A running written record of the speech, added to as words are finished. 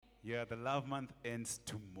Yeah, the love month ends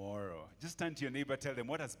tomorrow. Just turn to your neighbor, tell them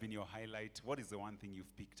what has been your highlight. What is the one thing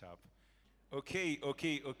you've picked up? Okay.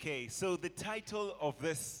 So the title of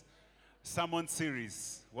this sermon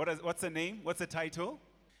series, what's the name? What's the title?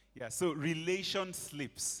 Yeah, so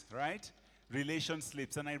RelationSlips, right?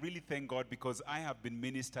 RelationSlips. And I really thank God because I have been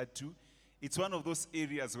ministered to. It's one of those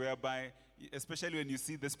areas whereby, especially when you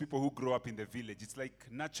see those people who grow up in the village, it's like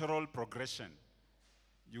natural progression.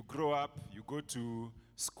 You grow up, you go to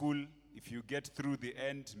school. If you get through the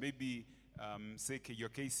end, maybe say your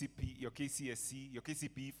KCP, your KCSE, your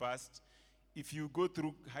KCPE first. If you go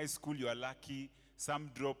through high school, you are lucky.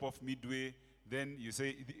 Some drop off midway. Then you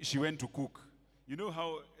say she went to cook. You know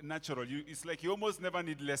how natural. It's like you almost never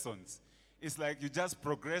need lessons. It's like you just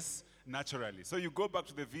progress naturally. So you go back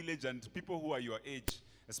to the village, and people who are your age,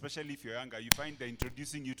 especially if you're younger, you find they're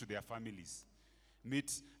introducing you to their families.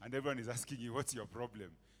 Meet, and everyone is asking you, what's your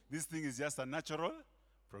problem? This thing is just a natural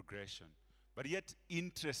progression. But yet,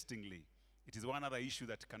 interestingly, it is one other issue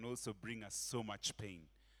that can also bring us so much pain.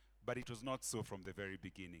 But it was not so from the very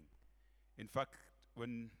beginning. In fact,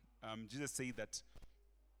 when Jesus said that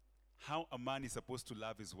how a man is supposed to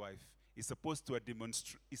love his wife is supposed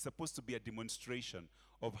to be a demonstration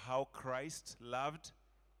of how Christ loved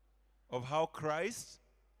the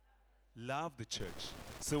church.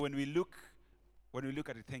 So when we look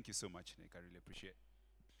at it, thank you so much, Nick. I really appreciate it.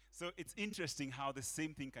 So it's interesting how the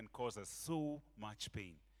same thing can cause us so much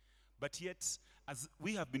pain. But yet, as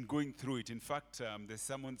we have been going through it, in fact, the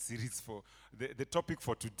sermon series for the topic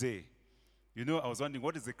for today, I was wondering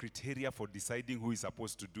what is the criteria for deciding who is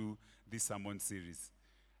supposed to do this sermon series.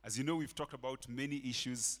 As you know, we've talked about many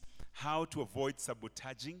issues, how to avoid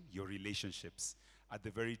sabotaging your relationships at the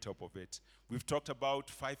very top of it. We've talked about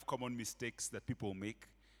 5 common mistakes that people make,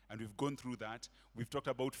 and we've gone through that. We've talked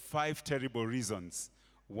about 5 terrible reasons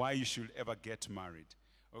why you should ever get married,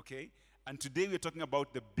 okay? And today we're talking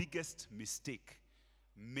about the biggest mistake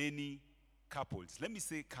many couples, let me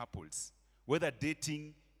say couples, whether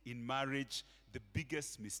dating, in marriage, the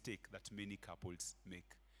biggest mistake that many couples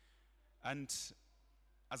make. And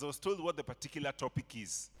as I was told what the particular topic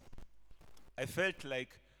is, I felt like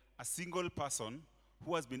a single person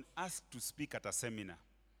who has been asked to speak at a seminar.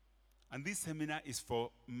 And this seminar is for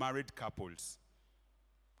married couples.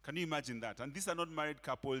 Can you imagine that? And these are not married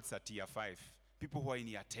couples at year 5. People who are in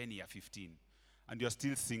year 10, year 15. And you're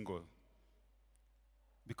still single.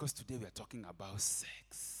 Because today we are talking about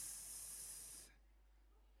sex.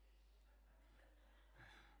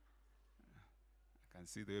 I can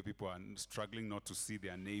see the way people are struggling not to see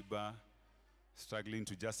their neighbor. Struggling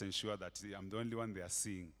to just ensure that I'm the only one they are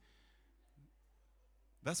seeing.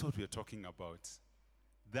 That's what we are talking about.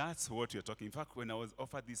 That's what you're talking. In fact, when I was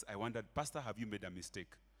offered this, I wondered, Pastor, have you made a mistake?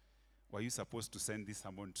 Were you supposed to send this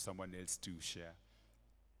sermon to someone else to share?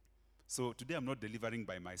 So today I'm not delivering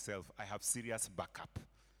by myself. I have serious backup.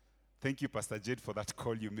 Thank you, Pastor Jade, for that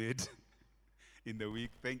call you made in the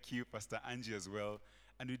week. Thank you, Pastor Angie, as well.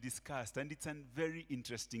 And we discussed, and it's a very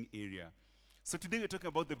interesting area. So today we're talking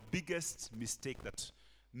about the biggest mistake that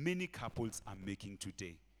many couples are making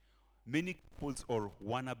today. Many couples or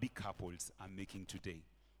wannabe couples are making today.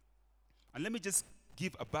 And let me just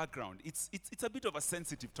give a background. It's a bit of a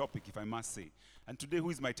sensitive topic, if I must say. And today, who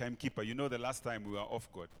is my timekeeper? You know the last time we were off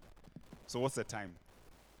God. So what's the time?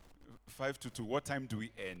 5 to 2. What time do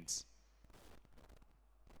we end?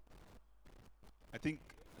 I think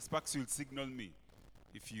Sparks will signal me.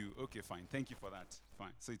 Okay, fine. Thank you for that.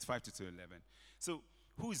 Fine. So it's 5 to 2:11. So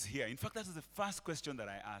who is here? In fact, that is the first question that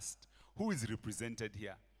I asked. Who is represented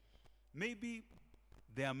here? Maybe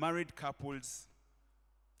they are married couples,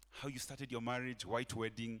 how you started your marriage, white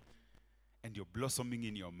wedding, and you're blossoming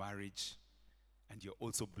in your marriage, and you're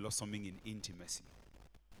also blossoming in intimacy.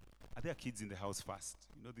 Are there kids in the house first?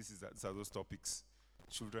 These are those topics.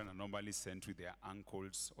 Children are normally sent with their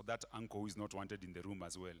uncles, or that uncle who is not wanted in the room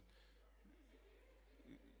as well.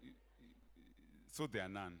 So there are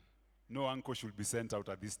none. No uncle should be sent out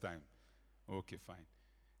at this time. Okay, fine.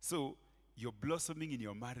 So you're blossoming in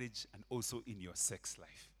your marriage and also in your sex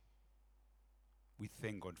life. We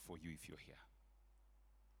thank God for you if you're here.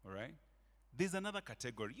 All right? There's another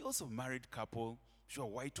category. You're also a married couple. Sure,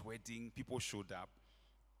 white wedding. People showed up.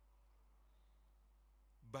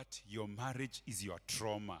 But your marriage is your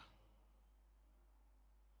trauma.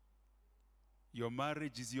 Your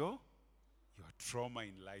marriage is your trauma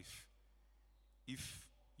in life. If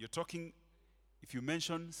you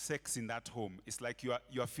mention sex in that home, it's like you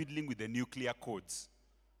are fiddling with the nuclear codes.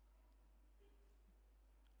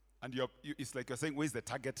 And it's like you're saying, where's the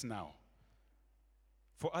target now?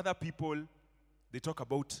 For other people, they talk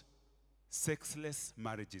about sexless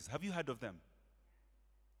marriages. Have you heard of them?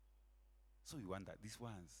 So you wonder, these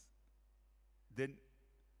ones. Then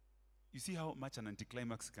you see how much an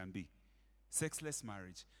anticlimax can be. Sexless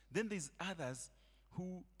marriage. Then there's others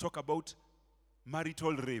who talk about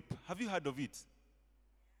marital rape. Have you heard of it?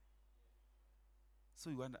 So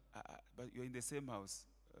you wonder, but you're in the same house.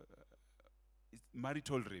 It's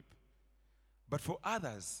marital rape. But for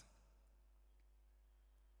others,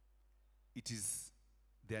 it is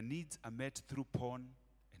their needs are met through porn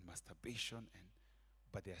and masturbation,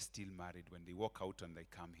 but they are still married when they walk out and they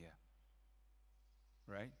come here.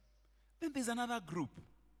 Right? Then there's another group.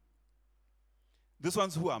 Those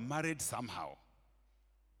ones who are married somehow.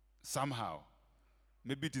 Somehow.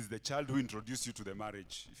 Maybe it is the child who introduced you to the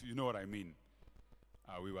marriage, if you know what I mean.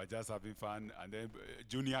 We were just having fun, and then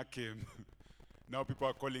Junior came. Now people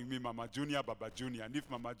are calling me Mama Junior, Baba Junior. And if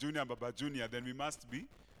Mama Junior, Baba Junior, then we must be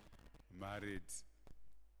married.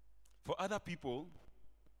 For other people,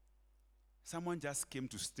 someone just came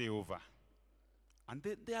to stay over. And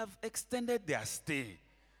they have extended their stay.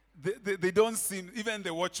 They don't seem, even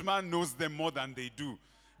the watchman knows them more than they do.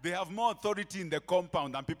 They have more authority in the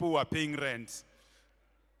compound than people who are paying rent.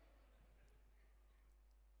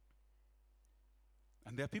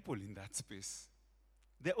 And there are people in that space.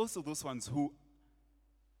 There are also those ones who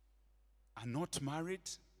are not married.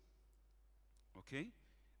 Okay?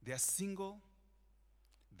 They are single.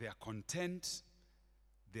 They are content.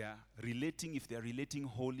 They are relating. If they are relating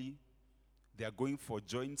wholly, they are going for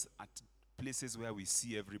joints at places where we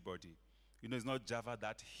see everybody. You know, it's not Java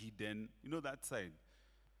that hidden. You know that side.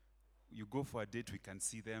 You go for a date, we can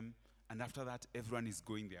see them. And after that, everyone is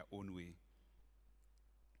going their own way.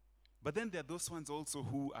 But then there are those ones also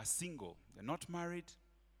who are single. They're not married.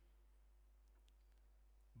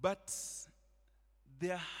 But they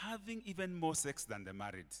are having even more sex than the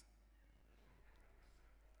married.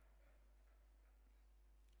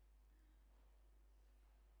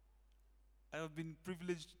 I have been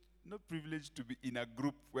not privileged to be in a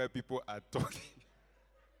group where people are talking.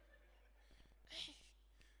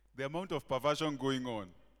 The amount of perversion going on.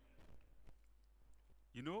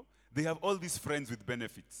 You know, they have all these friends with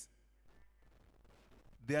benefits.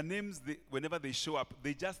 Their names, whenever they show up,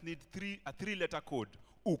 they just need a three-letter code.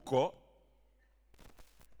 Uko.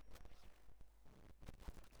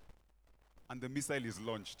 And the missile is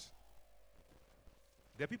launched.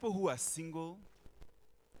 There are people who are single.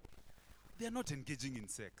 They are not engaging in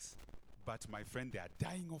sex. But my friend, they are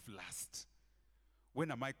dying of lust.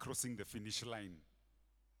 When am I crossing the finish line?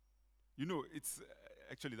 You know, it's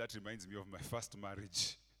actually that reminds me of my first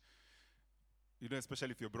marriage. You know,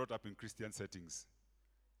 especially if you're brought up in Christian settings.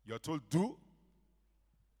 You're told, do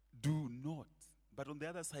not. But on the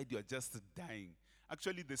other side, you're just dying.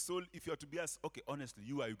 Actually, the soul, if you're to be asked, okay, honestly,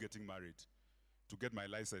 are you getting married? To get my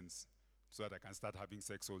license so that I can start having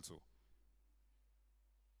sex also.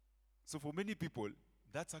 So for many people,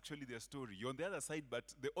 that's actually their story. You're on the other side, but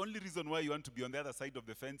the only reason why you want to be on the other side of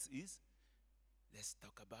the fence is, let's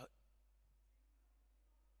talk about.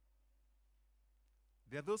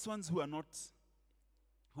 There are those ones who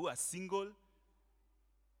are single,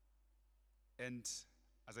 and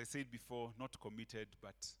as I said before, not committed,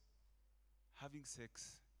 but having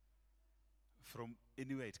sex from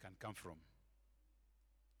anywhere it can come from.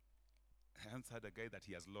 I once had a guy that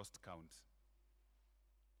he has lost count.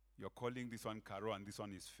 You're calling this one Caro and this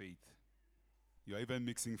one is Faith. You're even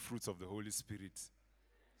mixing fruits of the Holy Spirit.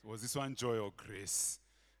 Was this one joy or grace?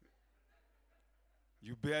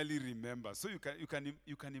 You barely remember. So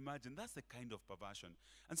you can imagine. That's the kind of perversion.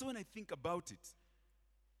 And so when I think about it,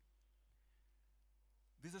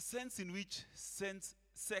 there's a sense in which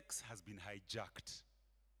sex has been hijacked.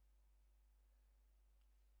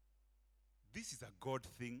 This is a God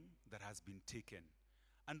thing that has been taken.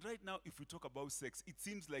 And right now, if we talk about sex, it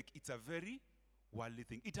seems like it's a very worldly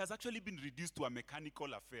thing. It has actually been reduced to a mechanical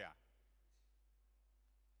affair.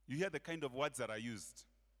 You hear the kind of words that are used.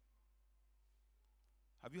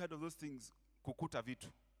 Have you heard of those things? Kukuta vitu.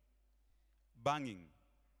 Banging.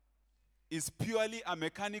 Is purely a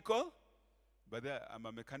mechanical, but I'm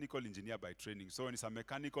a mechanical engineer by training. So when it's a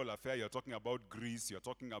mechanical affair, you're talking about grease, you're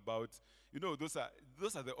talking about, those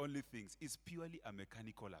are the only things. It's purely a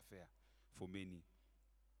mechanical affair for many.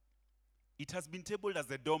 It has been tabled as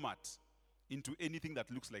the doormat into anything that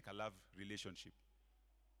looks like a love relationship.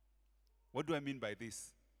 What do I mean by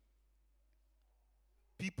this?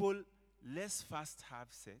 People, let's first have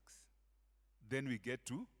sex, then we get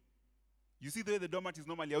to. You see the way the doormat is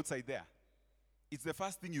normally outside there? It's the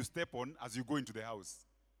first thing you step on as you go into the house.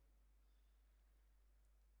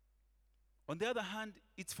 On the other hand,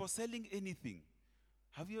 it's for selling anything.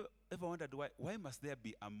 Have you ever wondered why must there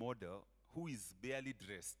be a model who is barely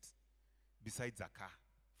dressed besides a car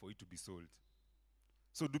for it to be sold.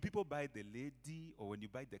 So do people buy the lady, or when you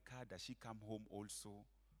buy the car, does she come home also?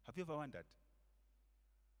 Have you ever wondered?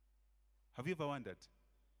 Have you ever wondered?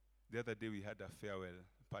 The other day we had a farewell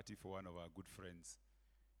party for one of our good friends.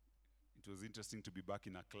 It was interesting to be back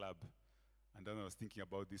in a club. And then I was thinking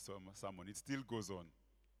about this sermon. It still goes on.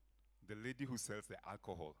 The lady who sells the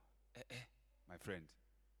alcohol. My friend.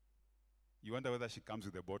 You wonder whether she comes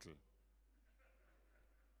with a bottle.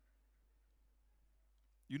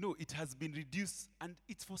 You know, it has been reduced, and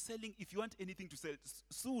it's for selling. If you want anything to sell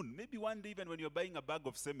soon, maybe one day, even when you're buying a bag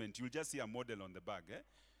of cement, you'll just see a model on the bag.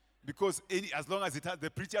 Because as long as it has the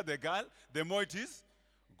preacher, the girl, the more it is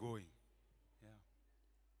going. Yeah.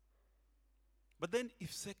 But then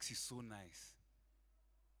if sex is so nice,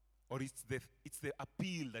 or it's the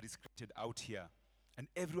appeal that is created out here, and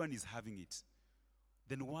everyone is having it,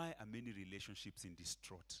 then why are many relationships in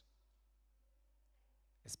distraught?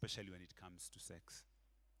 Especially when it comes to sex.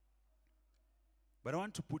 But I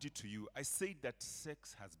want to put it to you. I said that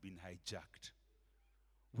sex has been hijacked.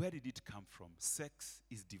 Where did it come from? Sex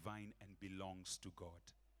is divine and belongs to God.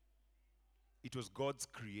 It was God's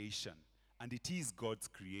creation, and it is God's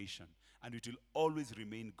creation, and it will always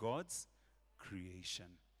remain God's creation.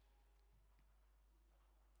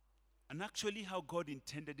 And actually how God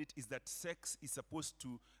intended it is that sex is supposed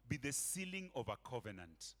to be the sealing of a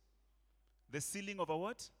covenant. The sealing of a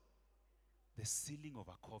what? The sealing of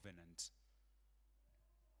a covenant.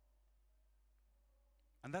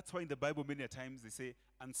 And that's why in the Bible many times they say,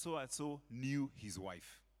 and so knew his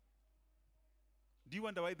wife. Do you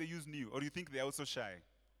wonder why they use new? Or you think they're also shy?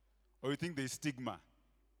 Or you think there's stigma?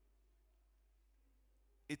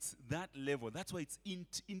 It's that level. That's why it's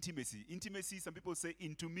intimacy. Intimacy, some people say,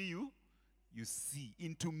 into me you see.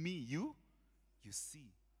 Into me you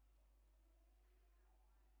see.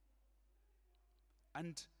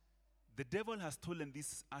 And the devil has stolen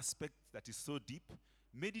this aspect that is so deep,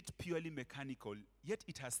 made it purely mechanical, yet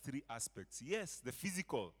it has three aspects. Yes, the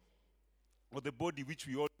physical, or the body, which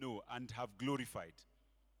we all know and have glorified,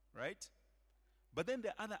 right? But then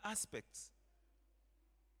there are other aspects.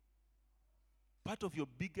 Part of your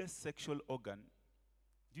biggest sexual organ,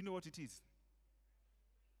 do you know what it is?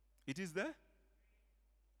 It is there?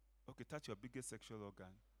 Okay, touch your biggest sexual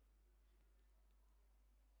organ.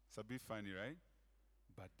 It's a bit funny, right?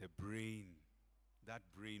 But the brain, that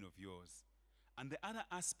brain of yours. And the other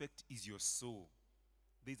aspect is your soul.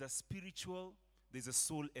 There's a spiritual, there's a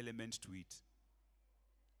soul element to it.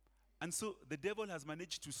 And so the devil has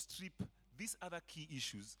managed to strip these other key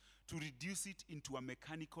issues to reduce it into a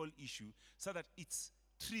mechanical issue so that it's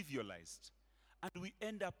trivialized. And we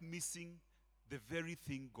end up missing the very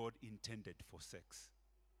thing God intended for sex.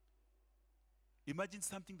 Imagine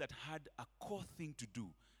something that had a core thing to do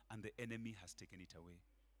and the enemy has taken it away.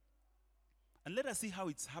 And let us see how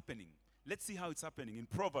it's happening. Let's see how it's happening in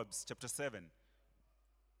Proverbs chapter 7.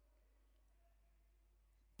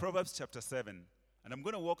 Proverbs chapter 7. And I'm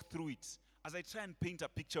going to walk through it as I try and paint a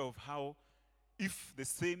picture of how, if the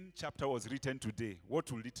same chapter was written today,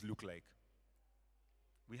 what will it look like?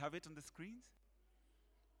 We have it on the screens?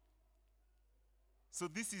 So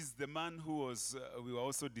this is the man who we were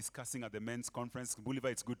also discussing at the men's conference. Bolivar,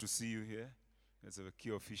 it's good to see you here. As the key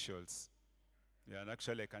officials. Yeah, and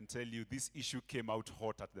actually I can tell you this issue came out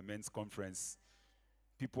hot at the men's conference.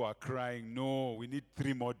 People are crying, no, we need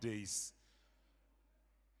 3 more days.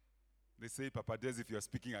 They say, Papa Dez, if you're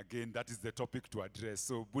speaking again, that is the topic to address.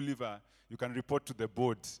 So, Bolivar, you can report to the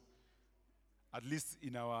board. At least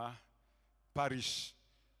in our parish,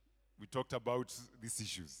 we talked about these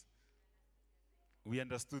issues. We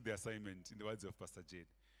understood the assignment, in the words of Pastor Jade.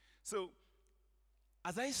 So,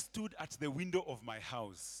 as I stood at the window of my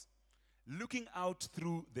house, looking out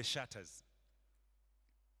through the shutters,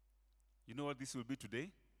 you know what this will be today?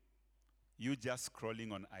 You just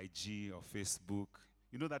scrolling on IG or Facebook.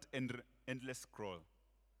 You know that endless scroll?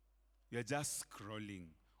 You're just scrolling,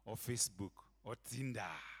 or Facebook, or Tinder.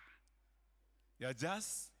 You're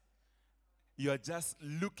just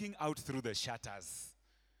looking out through the shutters,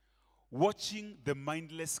 watching the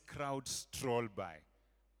mindless crowd stroll by.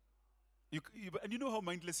 And you know how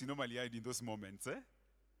mindless you normally are in those moments, eh?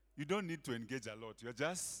 You don't need to engage a lot. You're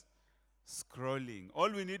just scrolling. All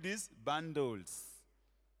we need is bundles.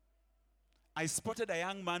 I spotted a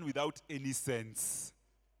young man without any sense.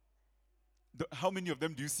 How many of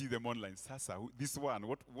them do you see them online? Sasa, this one,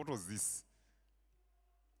 what was this?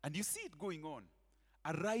 And you see it going on.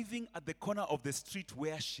 Arriving at the corner of the street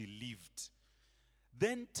where she lived.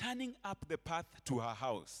 Then turning up the path to her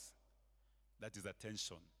house. That is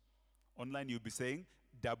attention. Online you'll be saying,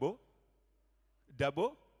 double.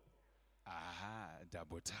 Double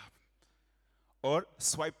tap. Or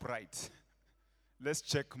swipe right. Let's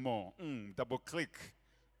check more. Double click.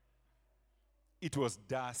 It was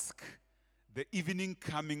dusk. The evening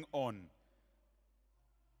coming on.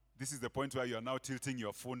 This is the point where you are now tilting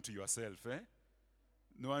your phone to yourself.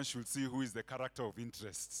 No one should see who is the character of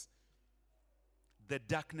interest. The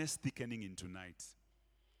darkness thickening into night.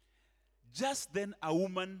 Just then a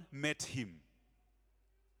woman met him.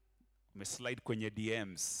 Slide kwenye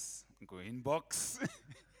DMs. Go inbox.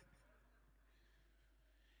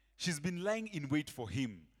 She's been lying in wait for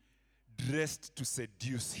him, dressed to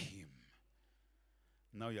seduce him.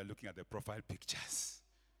 Now you're looking at the profile pictures.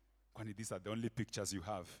 Kwani, these are the only pictures you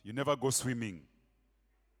have. You never go swimming.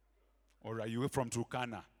 Or are you from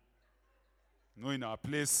Turkana? No, in our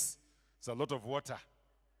place, there's a lot of water.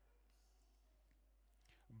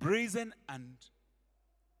 Brazen and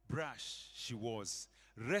brash she was,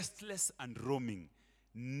 restless and roaming,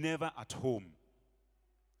 never at home.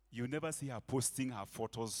 You never see her posting her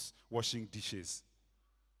photos washing dishes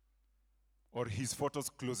or his photos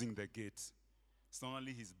closing the gate. It's not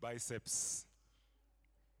only his biceps.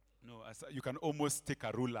 No, you can almost take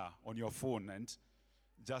a ruler on your phone and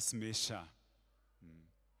just measure.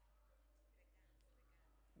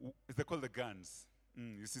 They call the guns.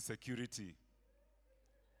 You see security.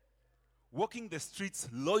 Walking the streets,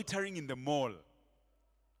 loitering in the mall.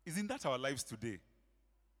 Isn't that our lives today?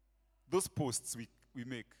 Those posts we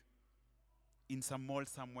make. In some mall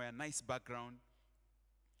somewhere, nice background.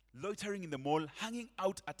 Loitering in the mall, hanging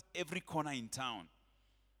out at every corner in town.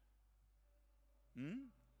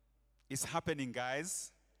 It's happening,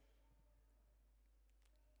 guys.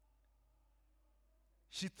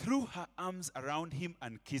 She threw her arms around him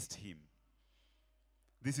and kissed him.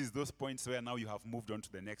 This is those points where now you have moved on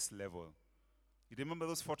to the next level. You remember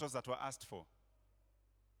those photos that were asked for?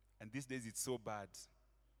 And these days it's so bad.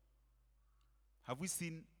 Have we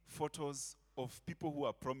seen photos of people who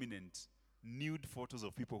are prominent, nude photos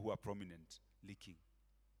of people who are prominent, leaking?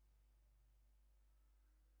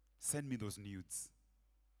 Send me those nudes.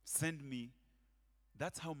 Send me.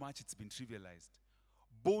 That's how much it's been trivialized.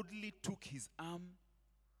 Boldly took his arm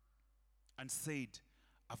and said,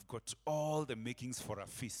 I've got all the makings for a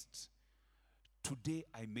feast. Today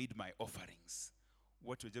I made my offerings.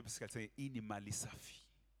 What we just say, ini mali safi.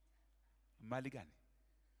 Mali gani?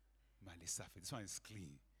 Mali safi. This one is clean.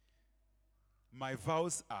 My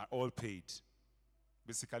vows are all paid.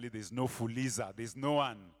 Basically, there's no fuliza. There's no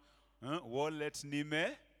one. Wallet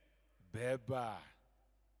nime beba.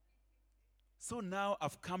 So now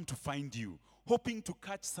I've come to find you, hoping to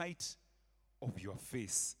catch sight of your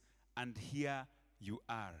face. And here you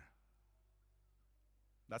are.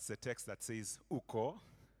 That's the text that says, Uko.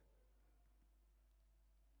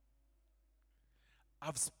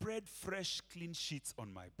 I've spread fresh, clean sheets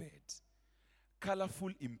on my bed.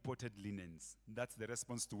 Colorful imported linens. That's the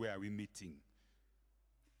response to where are we meeting?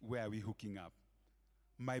 Where are we hooking up?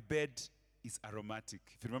 My bed is aromatic.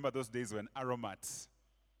 If you remember those days when aromats,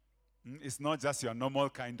 it's not just your normal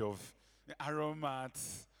kind of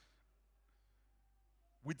aromats.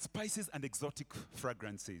 With spices and exotic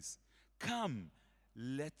fragrances. Come,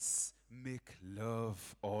 let's make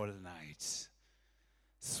love all night.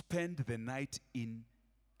 Spend the night in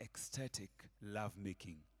ecstatic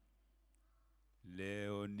lovemaking.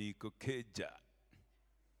 Leo niko keja.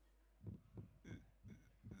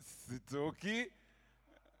 Sitoki.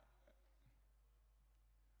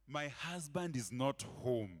 My husband is not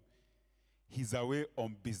home. He's away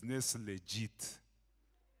on business legit.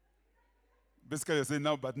 Basically, you're saying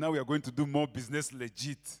but now we are going to do more business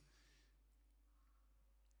legit.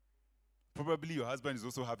 Probably your husband is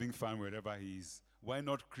also having fun wherever he is. Why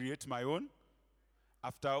not create my own?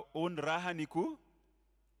 After own rahaniku?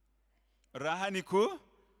 Rahaniku?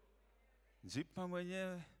 Jipa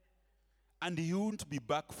mwenyewe. And he won't be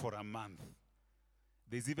back for a month.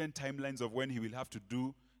 There's even timelines of when he will have to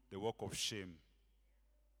do the work of shame.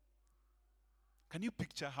 Can you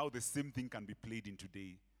picture how the same thing can be played in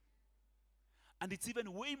today? And it's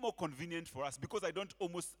even way more convenient for us because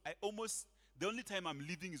the only time I'm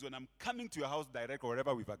leaving is when I'm coming to your house direct or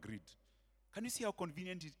wherever we've agreed. Can you see how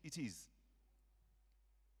convenient it is?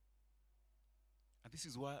 And this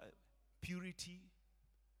is why purity,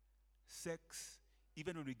 sex,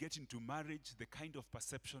 even when we get into marriage, the kind of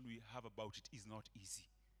perception we have about it is not easy.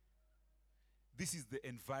 This is the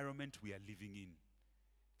environment we are living in.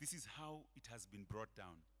 This is how it has been brought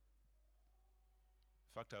down.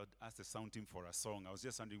 In fact, I would ask the sound team for a song. I was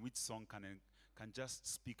just wondering which song can just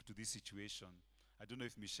speak to this situation. I don't know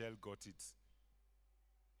if Michelle got it.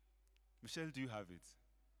 Michelle, do you have it?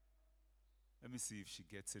 Let me see if she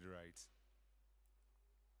gets it right.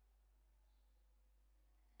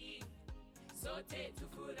 sote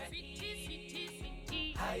tufurahi.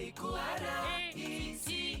 Haikuwa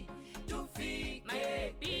rahisi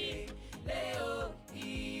tufike leo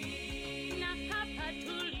hii, na hapa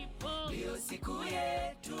tulipo ndio siku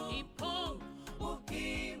yetu ipo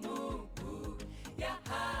muhimu ya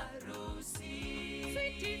harusi.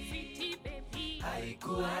 Sweetie baby,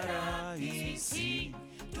 haikuwa rahisi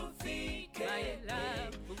tufike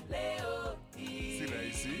leo hii, Si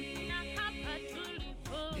rahisi. na hapa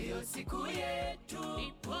tulipo ndio siku yetu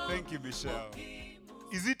ipo. Thank you, Michelle.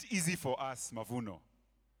 Is it easy for us, Mavuno?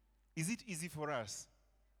 Is it easy for us?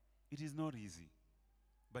 It is not easy.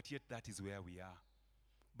 But yet that is where we are.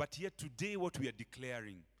 But yet today what we are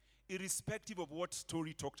declaring, irrespective of what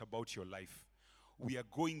story talked about your life, we are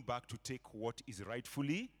going back to take what is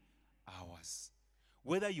rightfully ours.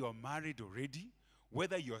 Whether you are married already,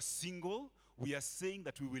 whether you are single, we are saying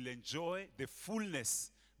that we will enjoy the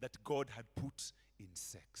fullness that God had put in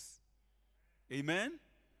sex. Amen?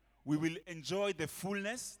 We will enjoy the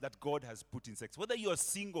fullness that God has put in sex. Whether you are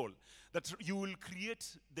single, that you will create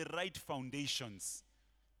the right foundations.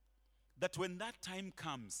 That when that time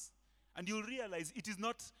comes, and you'll realize it is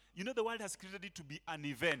not, the world has created it to be an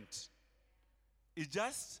event. It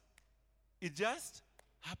just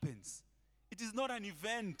happens. It is not an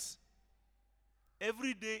event.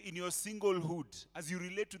 Every day in your singlehood, as you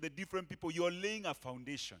relate to the different people, you're laying a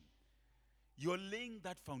foundation. You're laying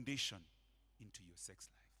that foundation into your sex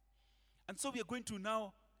life. And so we are going to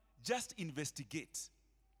now just investigate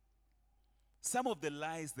some of the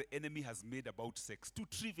lies the enemy has made about sex to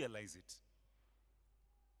trivialize it.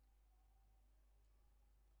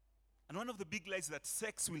 And one of the big lies is that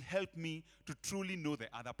sex will help me to truly know the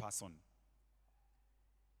other person.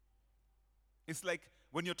 It's like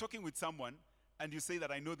when you're talking with someone and you say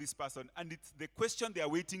that I know this person, and it's the question they are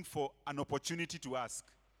waiting for an opportunity to ask.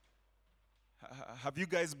 Have you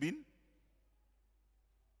guys been?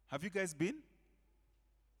 Have you guys been?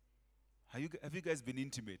 Have you guys been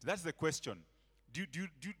intimate? That's the question. Do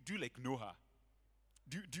you like know her?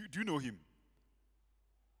 Do you know him?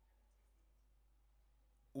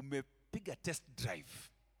 Umepiga test drive.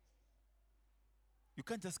 You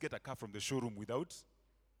can't just get a car from the showroom without.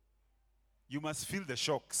 You must feel the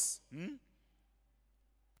shocks.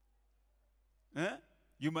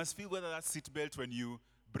 You must feel whether that seatbelt when you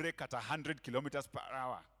brake at 100 kilometers per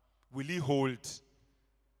hour, will he hold?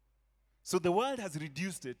 So the world has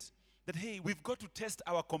reduced it that, hey, we've got to test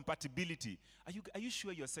our compatibility. Are you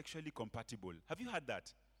sure you're sexually compatible? Have you heard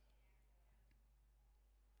that?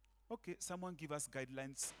 Okay, someone give us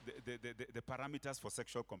guidelines, the parameters for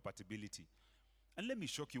sexual compatibility. And let me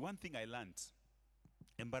shock you, one thing I learned,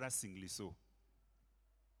 embarrassingly so.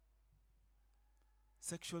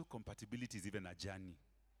 Sexual compatibility is even a journey.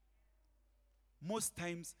 Most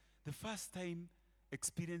times, the first time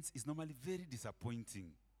experience is normally very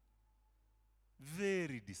disappointing.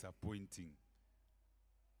 Very disappointing.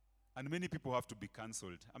 And many people have to be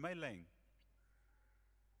cancelled. Am I lying?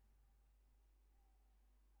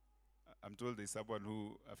 I'm told there's someone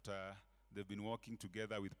who, after they've been walking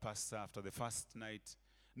together with pastor after the first night.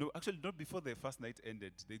 No, actually not before the first night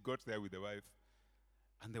ended. They got there with the wife.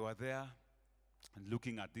 And they were there and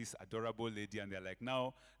looking at this adorable lady. And they're like,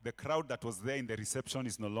 now, the crowd that was there in the reception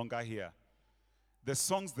is no longer here. The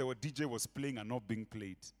songs the DJ was playing are not being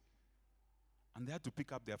played. And they had to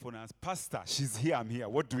pick up their phone and ask, Pastor, she's here, I'm here.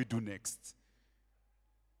 What do we do next?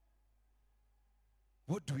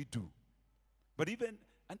 What do we do? But even,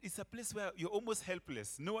 and it's a place where you're almost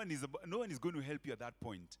helpless. No one is going to help you at that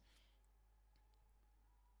point.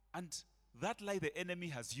 And that lie the enemy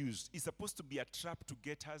has used is supposed to be a trap to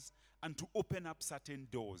get us and to open up certain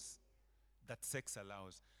doors that sex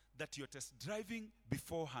allows, that you're just driving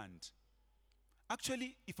beforehand.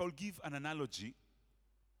 Actually, if I'll give an analogy,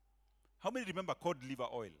 how many remember cod liver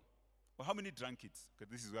oil? Or how many drank it?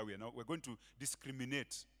 Because this is where we are now. We're going to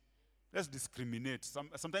discriminate. Let's discriminate.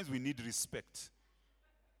 Sometimes we need respect.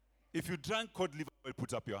 If you drank cod liver oil,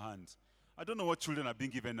 put up your hand. I don't know what children are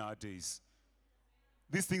being given nowadays.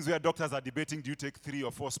 These things where doctors are debating, do you take 3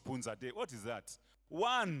 or 4 spoons a day? What is that?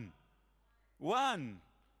 One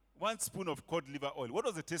spoon of cod liver oil. What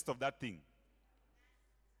was the taste of that thing?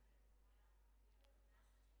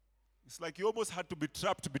 It's like you almost had to be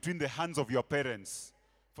trapped between the hands of your parents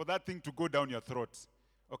for that thing to go down your throat.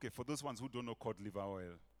 Okay, for those ones who don't know cod liver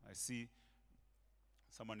oil, I see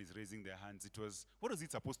someone is raising their hands. What was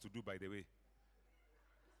it supposed to do, by the way?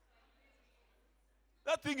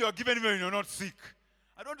 That thing you're given when you're not sick.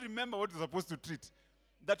 I don't remember what it's supposed to treat.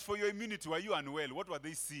 That for your immunity, were you unwell? What were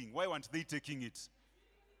they seeing? Why weren't they taking it?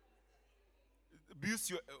 Abuse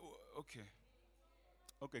your... Okay.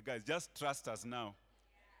 Okay, guys, just trust us now.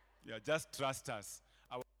 Yeah, just trust us.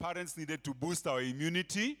 Our parents needed to boost our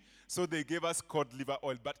immunity, so they gave us cod liver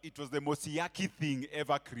oil, but it was the most yucky thing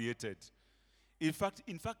ever created. In fact,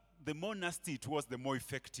 the more nasty it was, the more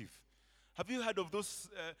effective. Have you heard of those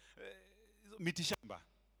mitishamba?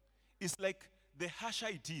 It's like the harsher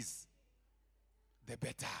it is, the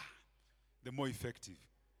better, the more effective.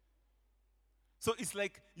 So it's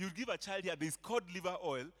like you give a child here, there's cod liver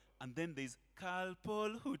oil, and then there's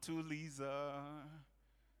Calpol Hutuliza.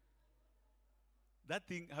 That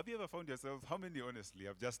thing, have you ever found yourself, how many honestly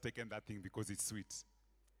have just taken that thing because it's sweet?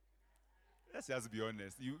 Let's just be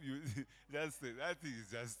honest. You just, that thing is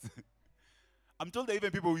just, I'm told that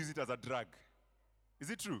even people use it as a drug. Is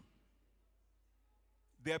it true?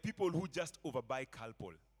 There are people who just overbuy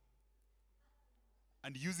Calpol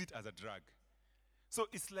and use it as a drug. So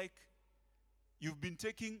it's like you've been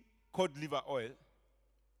taking cod liver oil,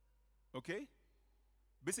 okay?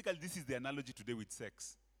 Basically, this is the analogy today with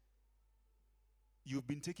sex. You've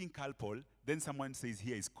been taking Calpol, then someone says,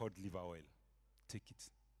 here is cod liver oil. Take it.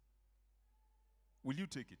 Will you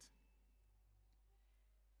take it?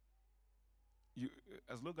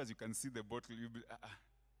 As long as you can see the bottle, you'll be,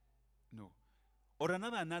 no. Or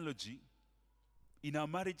another analogy, in our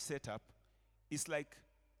marriage setup, is like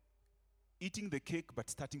eating the cake but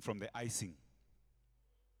starting from the icing.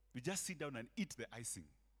 We just sit down and eat the icing.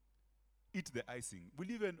 Eat the icing.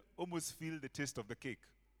 We'll even almost feel the taste of the cake.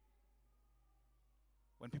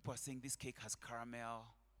 When people are saying this cake has caramel,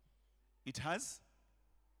 it has?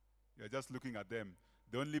 You're just looking at them.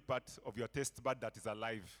 The only part of your taste bud that is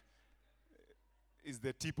alive is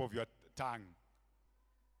the tip of your tongue.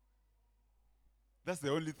 That's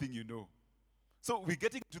the only thing you know. So we're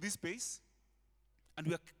getting to this space, and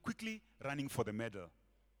we are quickly running for the medal.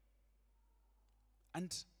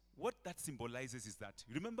 And what that symbolizes is that,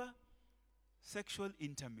 remember, sexual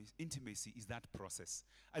intimacy is that process.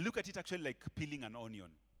 I look at it actually like peeling an onion.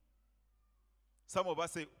 Some of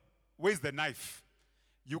us say, where's the knife?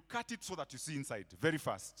 You cut it so that you see inside very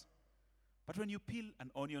fast. But when you peel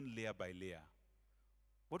an onion layer by layer,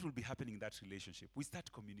 what will be happening in that relationship? We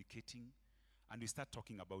start communicating and we start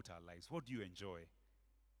talking about our lives. What do you enjoy?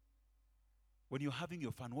 When you're having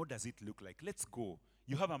your fun, what does it look like? Let's go.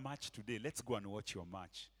 You have a match today. Let's go and watch your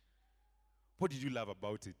match. What did you love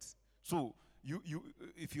about it? So,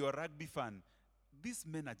 if you're a rugby fan, these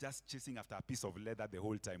men are just chasing after a piece of leather the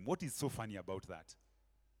whole time. What is so funny about that?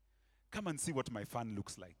 Come and see what my fun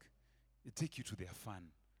looks like. They take you to their fun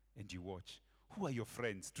and you watch. Who are your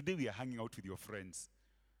friends? Today we are hanging out with your friends.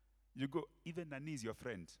 You go, even Nani is your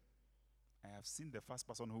friend. I have seen the first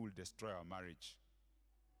person who will destroy our marriage.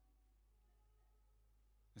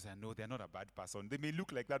 You say, no, they're not a bad person. They may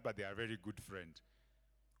look like that, but they are a very good friend.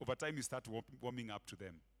 Over time, you start warming up to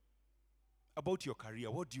them. About your career,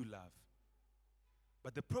 what do you love?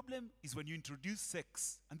 But the problem is when you introduce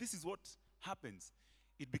sex, and this is what happens,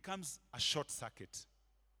 it becomes a short circuit.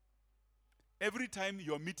 Every time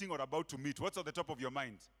you're meeting or about to meet, what's on the top of your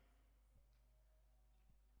mind?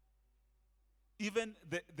 Even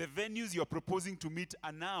the venues you're proposing to meet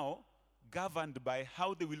are now governed by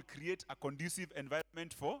how they will create a conducive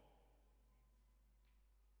environment for.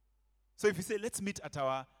 So if you say, let's meet at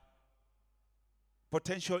our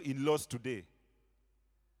potential in-laws today,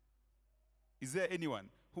 is there anyone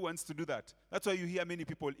who wants to do that? That's why you hear many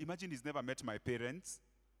people, imagine he's never met my parents.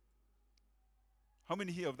 How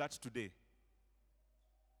many hear of that today?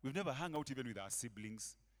 We've never hung out even with our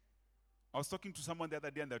siblings. I was talking to someone the other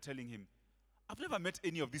day and they're telling him, I've never met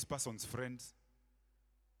any of this person's friends.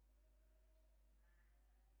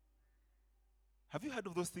 Have you heard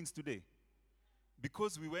of those things today?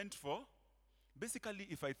 Because we went for, basically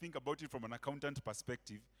if I think about it from an accountant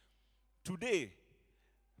perspective, today,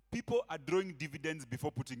 people are drawing dividends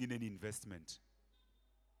before putting in any investment.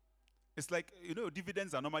 It's like,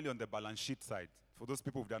 dividends are normally on the balance sheet side, for those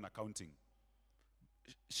people who've done accounting.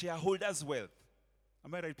 Shareholders' wealth.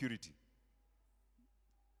 Am I right, Purity?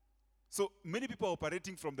 So many people are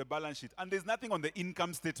operating from the balance sheet, and there's nothing on the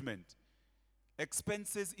income statement.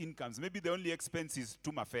 Expenses, incomes. Maybe the only expense is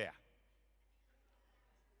Tuma fare.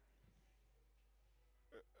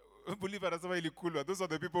 Those are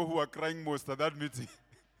the people who are crying most at that meeting.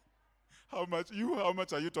 How much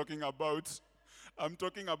are you talking about? I'm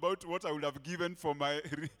talking about what I would have given for my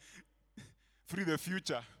free the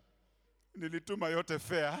future. Nilituma yote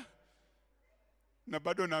fare. Na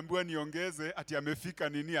bado naambiwa niongeze ati amefika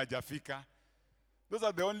nini hajafika. Those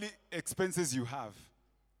are the only expenses you have.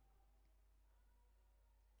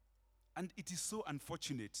 And it is so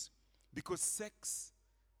unfortunate because sex,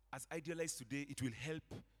 as idealized today, it will help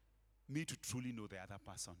me to truly know the other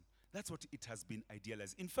person. That's what it has been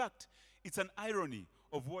idealized. In fact, it's an irony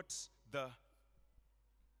of what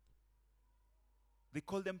they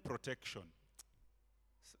call them protection.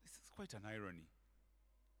 So this is quite an irony.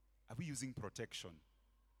 Are we using protection?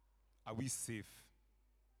 Are we safe?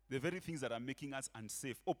 The very things that are making us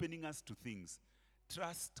unsafe, opening us to things.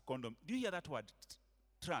 Trust, condom. Do you hear that word?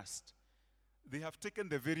 Trust. They have taken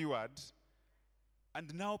the very word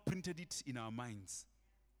and now printed it in our minds.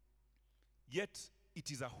 Yet, it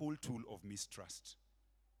is a whole tool of mistrust.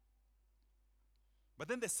 But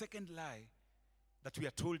then the second lie that we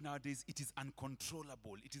are told nowadays, it is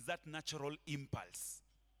uncontrollable. It is that natural impulse.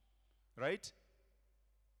 Right?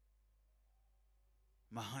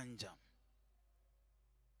 Mahanjam.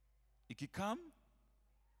 Ikikam.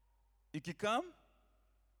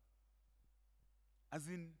 As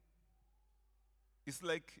in, it's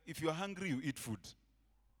like if you're hungry, you eat food.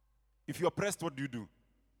 If you're pressed, what do?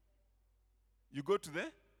 You go to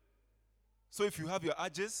there. So if you have your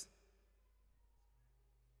urges,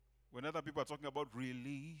 when other people are talking about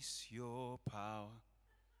release your power,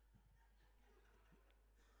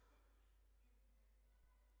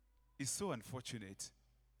 it's so unfortunate.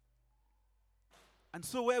 And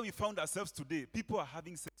so where we found ourselves today, people are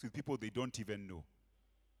having sex with people they don't even know.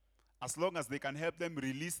 As long as they can help them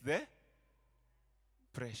release their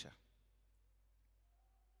pressure.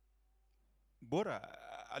 Bora,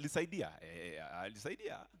 alisaidia.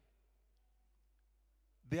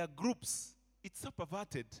 There are groups. It's so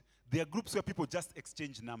perverted. There are groups where people just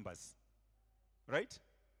exchange numbers. Right?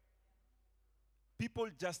 People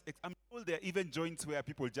just, I'm told there are even joints where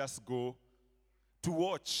people just go to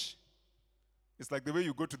watch. It's like the way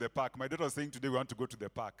you go to the park. My daughter was saying today we want to go to the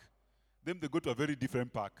park. Then they go to a very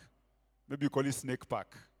different park. Maybe you call it Snake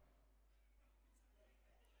Park.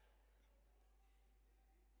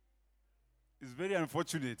 It's very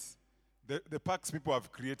unfortunate. The parks people have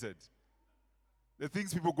created. The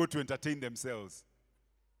things people go to entertain themselves.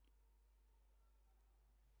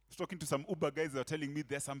 I was talking to some Uber guys that are telling me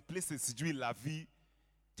there's some places, Sijui La Vie.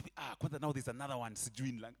 Now there's another one,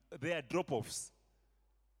 Sijui. They are drop-offs.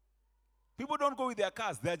 People don't go with their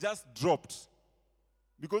cars. They are just dropped.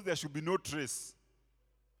 Because there should be no trace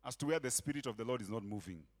as to where the Spirit of the Lord is not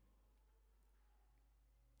moving.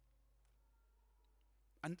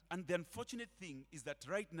 And the unfortunate thing is that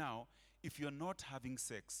right now, if you're not having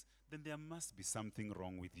sex, then there must be something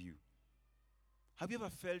wrong with you. Have you ever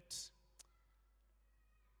felt...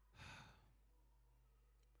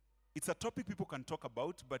 It's a topic people can talk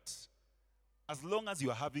about, but as long as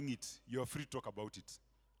you're having it, you're free to talk about it.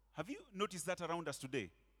 Have you noticed that around us today?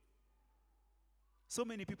 So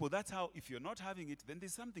many people, that's how, if you're not having it, then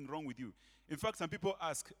there's something wrong with you. In fact, some people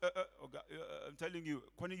ask, I'm telling you,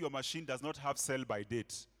 when your machine does not have sell-by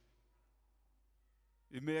date,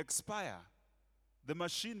 it may expire. The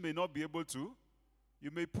machine may not be able to.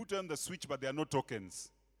 You may put on the switch, but there are no tokens.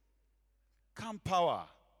 Come power.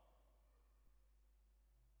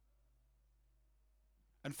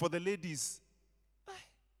 And for the ladies,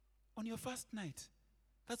 on your first night,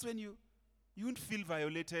 that's when you won't feel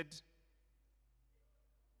violated.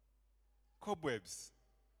 Cobwebs.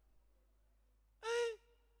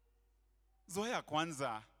 Zoea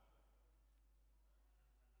kwanza.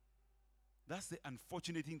 That's the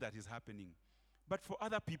unfortunate thing that is happening. But for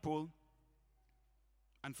other people,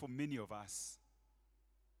 and for many of us,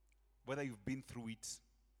 whether you've been through it,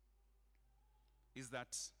 is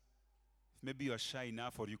that maybe you're shy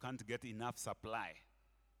enough or you can't get enough supply.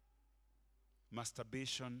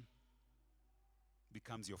 Masturbation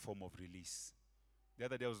becomes your form of release. The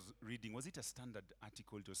other day I was reading, was it a Standard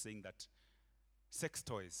article? It was saying that sex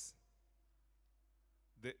toys,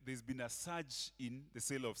 there's been a surge in the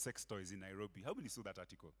sale of sex toys in Nairobi. How many saw that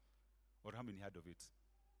article? Or how many heard of it?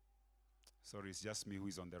 Sorry, it's just me who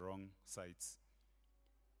is on the wrong sites.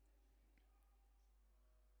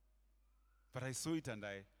 But I saw it and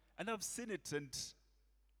I've seen it,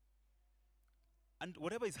 and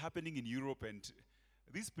whatever is happening in Europe and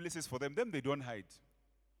these places, for them they don't hide.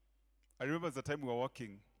 I remember the time we were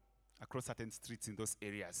walking across certain streets in those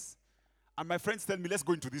areas, and my friends tell me, let's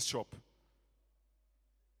go into this shop.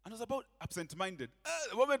 And I was about absent-minded.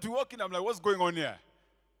 The moment we walk in, I'm like, what's going on here?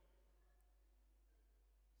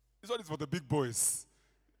 This one is for the big boys.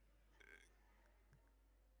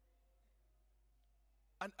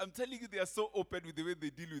 And I'm telling you, they are so open with the way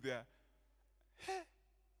they deal with their...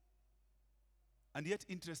 And yet,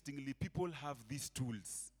 interestingly, people have these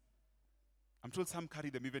tools. I'm told some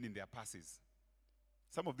carry them even in their purses.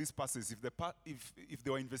 Some of these purses, if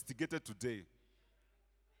they were investigated today,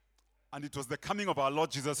 and it was the coming of our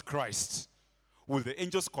Lord Jesus Christ, will the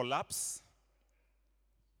angels collapse?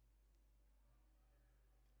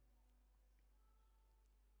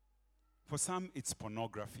 For some, it's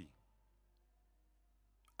pornography.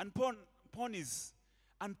 And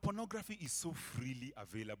pornography is so freely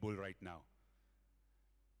available right now.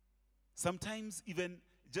 Sometimes even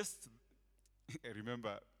just, I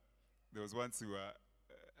remember there was once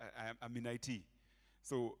I'm in IT.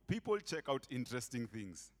 So people check out interesting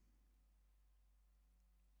things.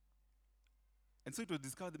 And so it was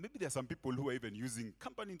discovered that maybe there are some people who are even using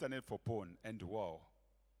company internet for porn. And wow,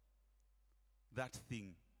 that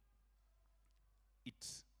thing,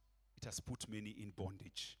 it has put many in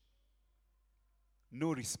bondage.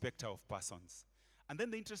 No respecter of persons. And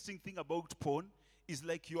then the interesting thing about porn is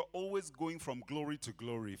like you're always going from glory to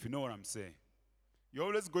glory, if you know what I'm saying. You're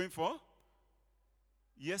always going for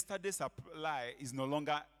yesterday's supply is no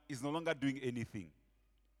longer doing anything.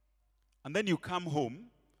 And then you come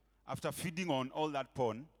home after feeding on all that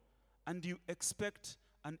porn, and you expect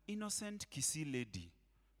an innocent kissy lady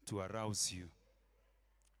to arouse you,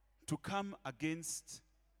 to come against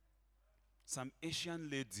some Asian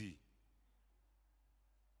lady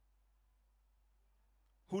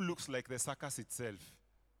who looks like the circus itself.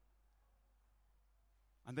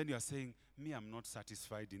 And then you are saying, me, I'm not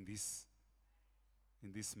satisfied in this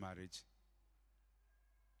marriage.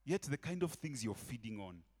 Yet the kind of things you're feeding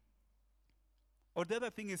on. Or the other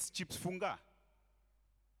thing is chips funga.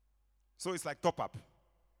 So it's like top up.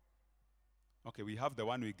 Okay, we have the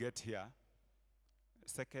one we get here.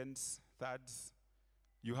 Seconds, thirds.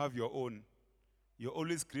 You have your own. You're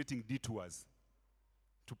always creating detours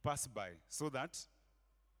to pass by so that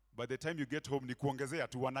by the time you get home, ni kuongezea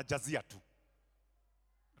tu, wanajazia tu.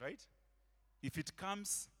 Right? If it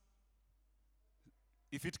comes,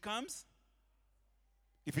 if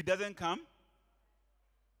it doesn't come,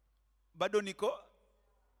 bado niko.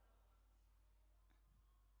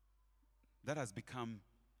 That has become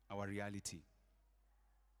our reality.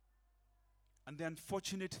 And the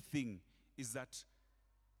unfortunate thing is that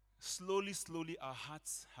slowly, our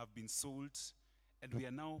hearts have been sold, and we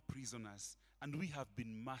are now prisoners, and we have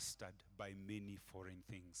been mastered by many foreign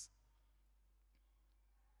things.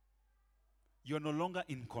 You're no longer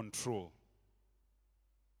in control.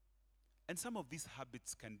 And some of these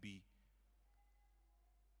habits can be,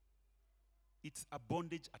 it's a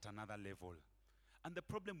bondage at another level. And the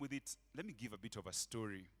problem with it, let me give a bit of a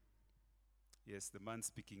story. Yes, the man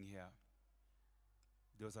speaking here.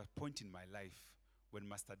 There was a point in my life when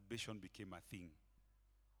masturbation became a thing.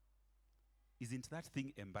 Isn't that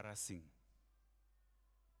thing embarrassing?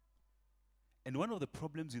 And one of the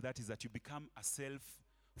problems with that is that you become a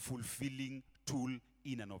self-fulfilling tool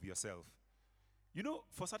in and of yourself. You know,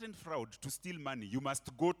 for certain fraud to steal money, you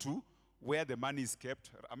must go to where the money is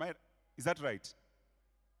kept. Is that right?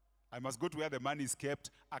 I must go to where the money is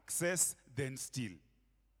kept, access, then steal.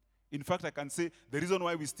 In fact, I can say the reason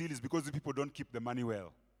why we steal is because the people don't keep the money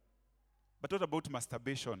well. But what about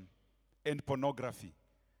masturbation and pornography?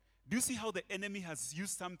 Do you see how the enemy has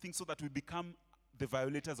used something so that we become the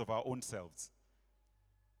violators of our own selves?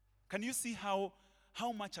 Can you see how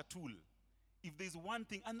much a tool? If there's one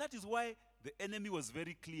thing, and that is why the enemy was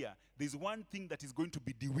very clear, there's one thing that is going to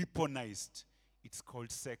be de-weaponized. It's called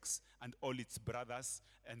sex and all its brothers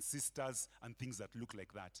and sisters and things that look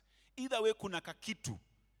like that. Either way, kuna kakitu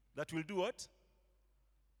that will do what?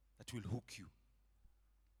 That will hook you.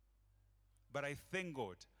 But I thank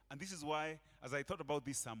God, and this is why, as I thought about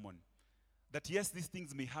this sermon, that yes, these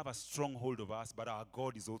things may have a stronghold of us, but our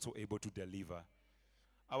God is also able to deliver.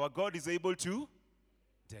 Our God is able to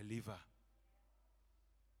deliver.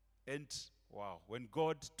 And wow, when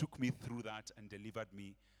God took me through that and delivered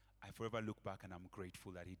me, I forever look back and I'm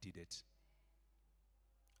grateful that he did it.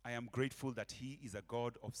 I am grateful that he is a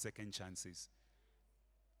God of second chances.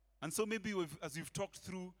 And so maybe as we've talked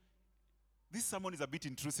through, this sermon is a bit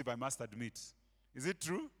intrusive, I must admit. Is it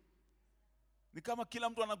true? Ni kama kila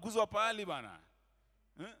mtu anaguzwa pahali bana.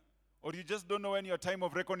 Or you just don't know when your time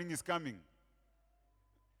of reckoning is coming.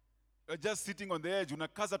 You're just sitting on the edge,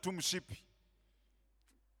 unakaza tu mshipi.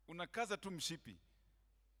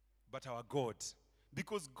 But our God,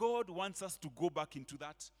 because God wants us to go back into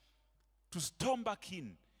that, to storm back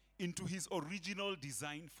into his original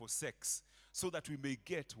design for sex, so that we may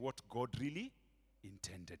get what God really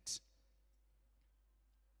intended.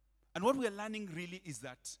 And what we are learning really is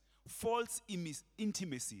that false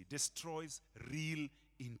intimacy destroys real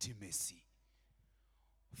intimacy.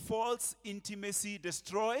 False intimacy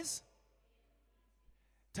destroys.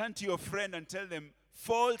 Turn to your friend and tell them,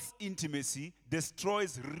 false intimacy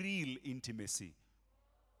destroys real intimacy.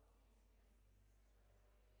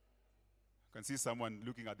 You can see someone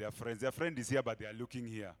looking at their friends. Their friend is here, but they are looking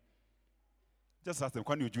here. Just ask them,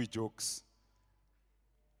 can you do jokes?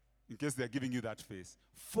 In case they're giving you that face.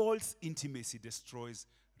 False intimacy destroys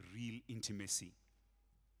real intimacy.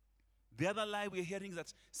 The other lie we're hearing is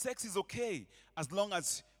that sex is okay as long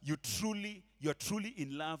as you're truly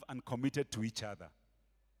in love and committed to each other.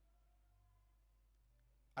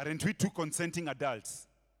 Aren't we two consenting adults?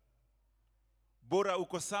 Bora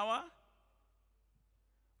uko sawa?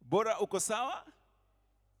 Bora uko sawa?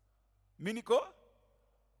 Miniko?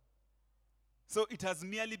 So it has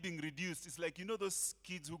merely been reduced. It's like, those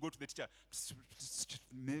kids who go to the teacher,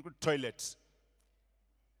 toilet.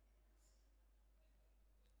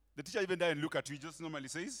 The teacher even doesn't look at you, he just normally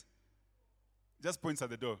says, just points at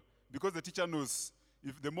the door. Because the teacher knows,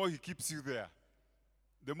 if the more he keeps you there,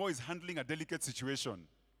 the more he's handling a delicate situation.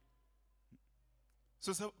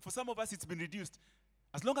 So for some of us, it's been reduced.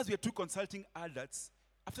 As long as we are two consulting adults,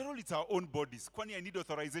 after all, it's our own bodies. Kwani, I need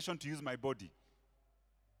authorization to use my body.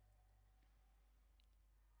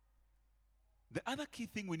 The other key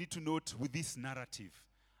thing we need to note with this narrative,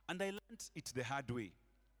 and I learned it the hard way.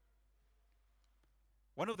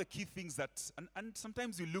 One of the key things that, and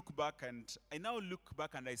sometimes you look back, and I now look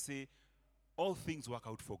back and I say, all things work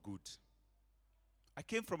out for good. I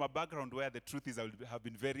came from a background where the truth is I have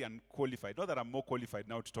been very unqualified. Not that I'm more qualified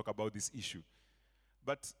now to talk about this issue.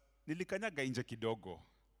 But nilikanyaga inje kidogo.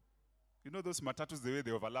 Those matatus, the way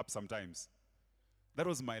they overlap sometimes. That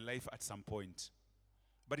was my life at some point.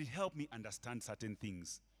 But it helped me understand certain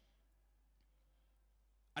things.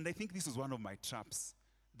 And I think this was one of my traps.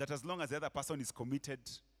 That as long as the other person is committed,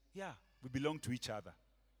 we belong to each other.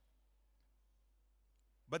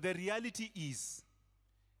 But the reality is,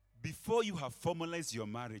 before you have formalized your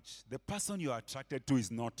marriage, the person you are attracted to is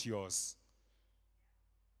not yours.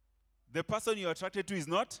 The person you are attracted to is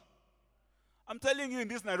not? I'm telling you, in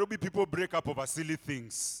this Nairobi, people break up over silly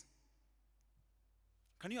things.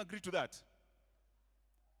 Can you agree to that?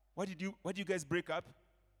 Why did you guys break up?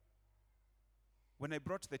 When I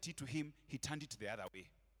brought the tea to him, he turned it the other way.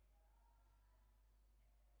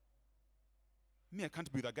 Me, I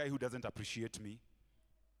can't be the guy who doesn't appreciate me.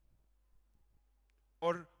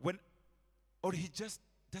 Or he just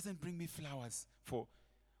doesn't bring me flowers.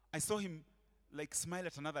 I saw him smile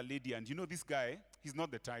at another lady, and this guy, he's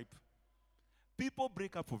not the type. People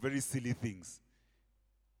break up for very silly things.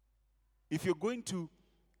 If you're going to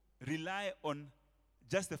rely on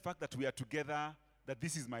just the fact that we are together, that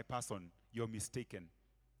this is my person, you're mistaken.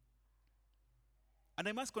 And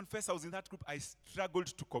I must confess, I was in that group. I struggled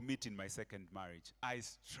to commit in my second marriage. I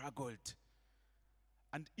struggled.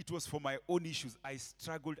 And it was for my own issues. I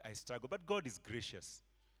struggled. But God is gracious.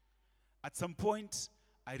 At some point,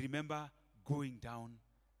 I remember going down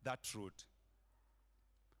that road.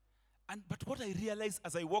 But what I realized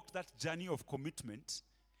as I walked that journey of commitment,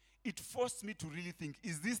 it forced me to really think,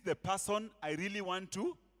 is this the person I really want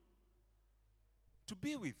to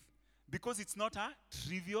be with? Because it's not a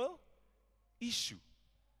trivial issue.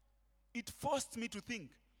 It forced me to think,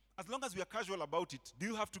 as long as we are casual about it, do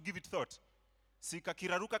you have to give it thought? Sika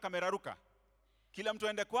kiraruka kameraruka. Kila mtu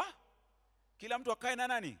aende kwa? Kila mtu akae na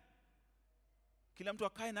nani? Kila mtu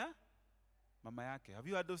akae na mama yake. Have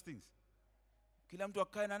you heard those things? Kila mtu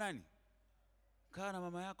akae na nani? Kaa na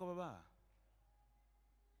mama yako baba.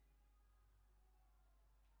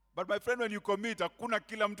 But my friend, when you commit, hakuna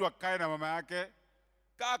kila mtu akae na mama yake.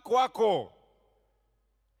 Kaa kwako.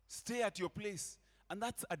 Stay at your place. And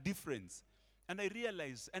that's a difference. And I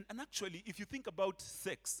realized, and actually, if you think about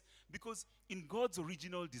sex, because in God's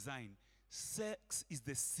original design, sex is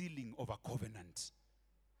the sealing of a covenant.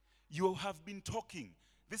 You have been talking.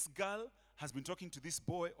 This girl has been talking to this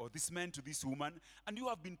boy, or this man to this woman, and you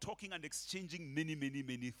have been talking and exchanging many, many,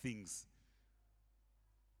 many things.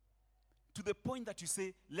 To the point that you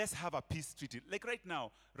say, let's have a peace treaty. Like right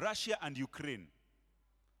now, Russia and Ukraine.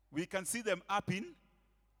 We can see them up in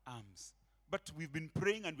arms. But we've been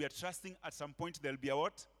praying and we are trusting at some point there'll be a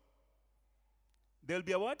what? There'll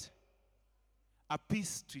be a what? A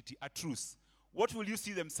peace treaty, a truce. What will you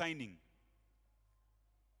see them signing?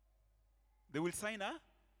 They will sign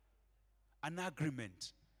an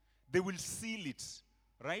agreement. They will seal it,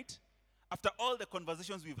 right? After all the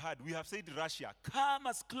conversations we've had, we have said, Russia, come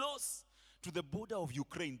as close to the border of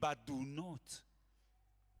Ukraine, but do not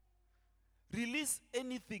release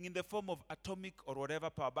anything in the form of atomic or whatever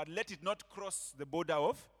power, but let it not cross the border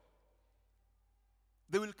of.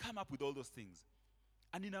 They will come up with all those things.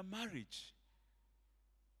 And in a marriage,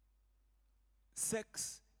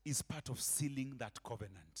 sex is part of sealing that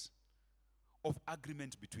covenant of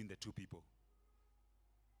agreement between the two people.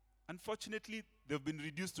 Unfortunately, they've been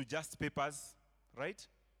reduced to just papers, right?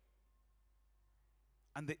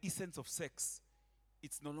 And the essence of sex,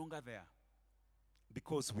 it's no longer there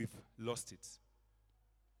because we've lost it.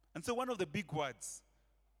 And so one of the big words,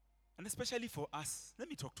 and especially for us, let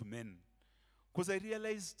me talk to men, because I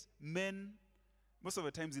realized men, most of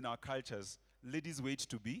the times in our cultures, ladies wait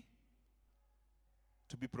to be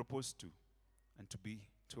proposed to and to be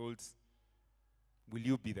told, will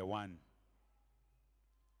you be the one?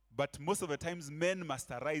 But most of the times, men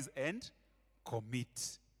must arise and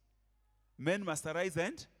commit. Men must arise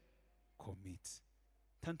and commit.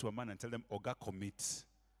 Turn to a man and tell them, Oga, commit.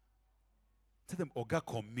 Tell them, Oga,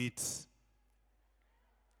 commit.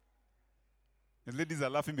 And ladies are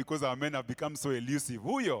laughing because our men have become so elusive.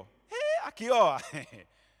 Huyo? Hey, akioa.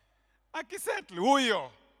 Akisettle. Huyo?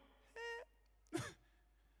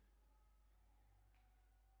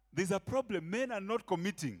 There's a problem. Men are not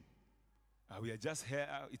committing. We are just here.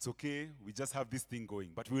 It's okay. We just have this thing going.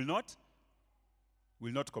 But we will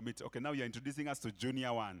not commit. Okay, now you're introducing us to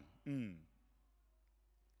Junior one.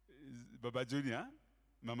 Baba Junior,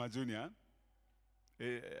 Mama Junior.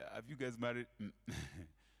 Have you guys married?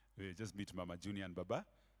 Just meet Mama Junior and Baba.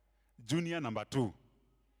 Junior number 2.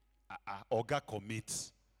 Oga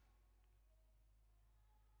commit.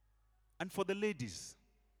 And for the ladies,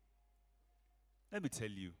 let me tell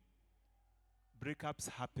you, breakups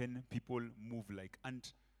happen, people move like,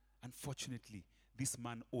 and unfortunately, this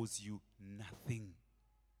man owes you nothing.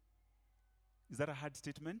 Is that a hard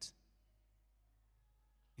statement?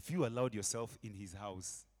 If you allowed yourself in his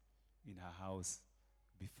house, in her house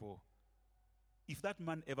before, if that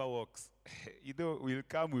man ever walks, we'll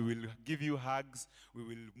come, we will give you hugs, we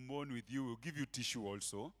will mourn with you, we'll give you tissue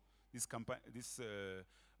also. This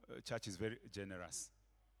church is very generous.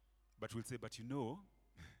 But we'll say, but he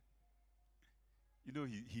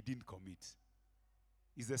didn't commit.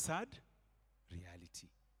 Is a sad reality.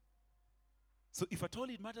 So if at all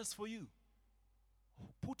it matters for you,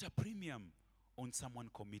 put a premium on someone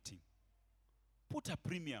committing. Put a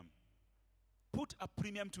premium. Put a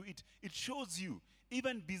premium to it. It shows you,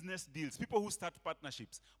 even business deals, people who start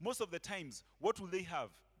partnerships, most of the times, what will they have?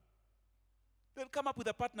 They'll come up with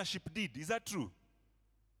a partnership deed. Is that true?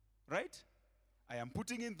 Right? I am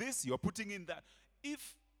putting in this, you're putting in that.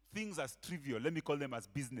 If things as trivial, let me call them as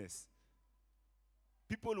business,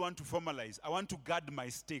 people want to formalize, I want to guard my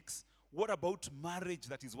stakes. What about marriage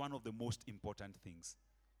that is one of the most important things?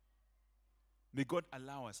 May God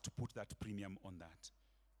allow us to put that premium on that.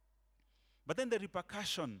 But then the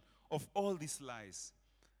repercussion of all these lies,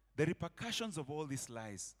 the repercussions of all these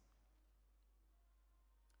lies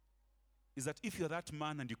is that if you're that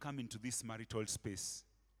man and you come into this marital space,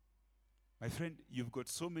 my friend, you've got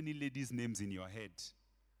so many ladies' names in your head,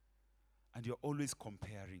 and you're always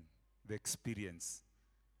comparing the experience.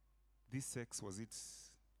 This sex, was it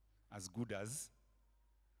as good as?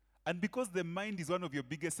 And because the mind is one of your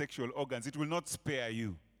biggest sexual organs, it will not spare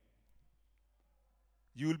you.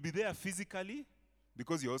 You will be there physically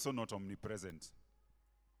because you're also not omnipresent.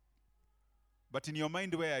 But in your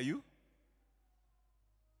mind, where are you?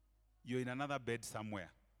 You're in another bed somewhere.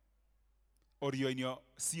 Or you're in your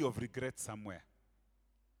sea of regret somewhere.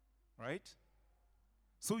 Right?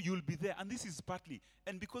 So you'll be there. And this is partly.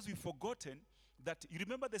 And because we've forgotten that, you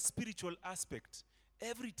remember the spiritual aspect.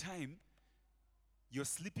 Every time you're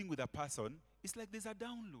sleeping with a person, it's like there's a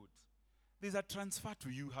download. There's a transfer to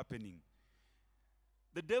you happening.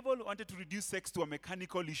 The devil wanted to reduce sex to a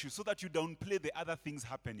mechanical issue so that you downplay the other things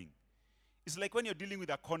happening. It's like when you're dealing with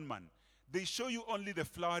a con man. They show you only the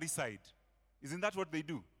flowery side. Isn't that what they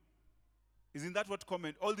do? Isn't that what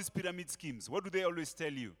all these pyramid schemes, what do they always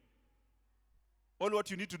tell you? All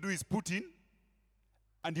what you need to do is put in,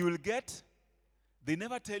 and you will get. They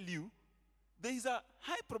never tell you, there is a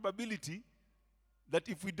high probability that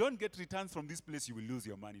if we don't get returns from this place, you will lose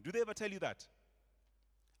your money. Do they ever tell you that?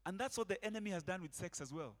 And that's what the enemy has done with sex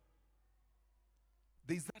as well.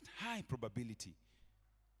 There is that high probability.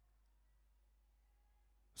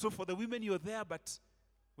 So for the women, you're there, but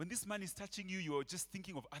when this man is touching you, you're just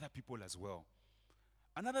thinking of other people as well.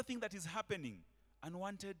 Another thing that is happening,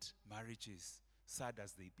 unwanted marriages, sad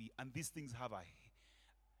as they be, and these things have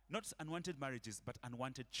not unwanted marriages, but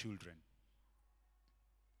unwanted children.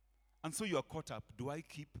 And so you are caught up. Do I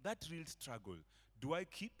keep that real struggle? Do I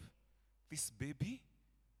keep this baby?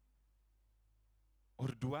 Or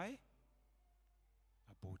do I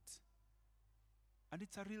abort? And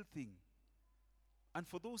it's a real thing. And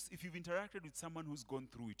for those, if you've interacted with someone who's gone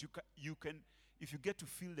through it, you can, if you get to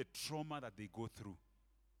feel the trauma that they go through.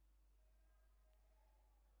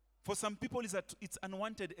 For some people, it's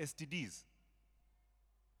unwanted STDs.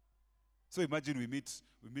 So imagine we meet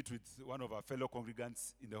with one of our fellow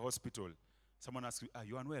congregants in the hospital. Someone asks you,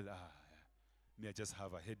 you unwell? Me, I just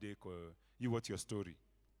have a headache. Or you, what's your story?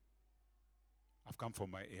 I've come for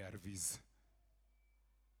my ARVs.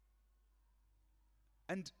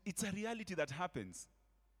 And it's a reality that happens.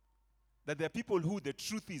 That there are people who the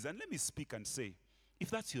truth is, and let me speak and say,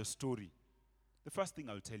 if that's your story, the first thing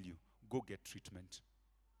I'll tell you, go get treatment.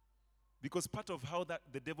 Because part of how that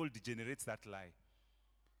the devil degenerates that lie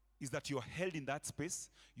is that you're held in that space,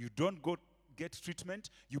 you don't go get treatment,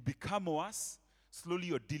 you become worse, slowly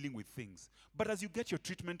you're dealing with things. But as you get your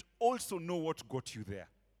treatment, also know what got you there.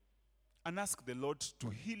 And ask the Lord to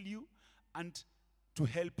heal you and to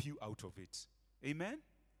help you out of it. Amen?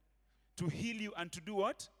 To heal you and to do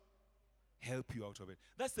what? Help you out of it.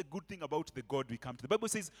 That's the good thing about the God we come to. The Bible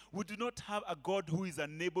says we do not have a God who is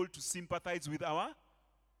unable to sympathize with our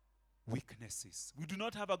weaknesses. We do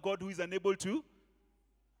not have a God who is unable to.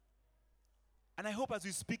 And I hope as we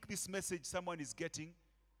speak this message, someone is getting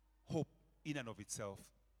hope in and of itself.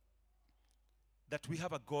 That we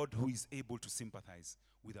have a God who is able to sympathize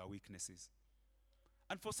with our weaknesses.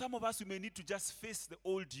 And for some of us, we may need to just face the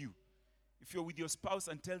old you. If you're with your spouse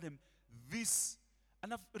and tell them this,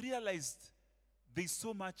 and I've realized there's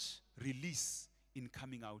so much release in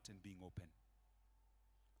coming out and being open.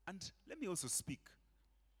 And let me also speak.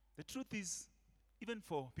 The truth is, even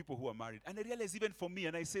for people who are married, and I realize even for me,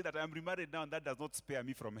 and I say that I'm remarried now, and that does not spare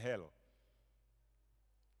me from hell.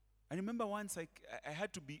 I remember once I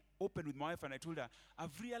had to be open with my wife, and I told her,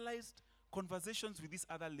 I've realized conversations with this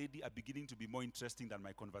other lady are beginning to be more interesting than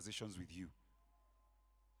my conversations with you.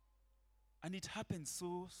 And it happens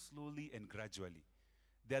so slowly and gradually.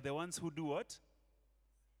 They're the ones who do what?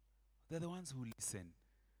 They're the ones who listen.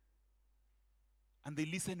 And they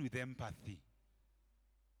listen with empathy.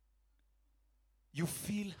 You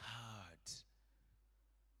feel hard.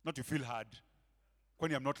 Not you feel hard.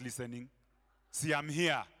 When I'm not listening. See, I'm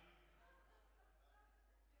here.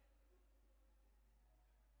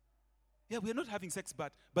 Yeah, we're not having sex,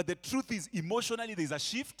 but the truth is, emotionally, there's a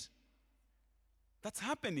shift that's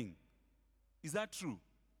happening. Is that true?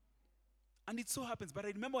 And it so happens. But I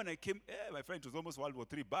remember when I came, my friend, it was almost World War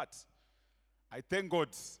III, but I thank God.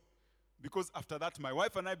 Because after that, my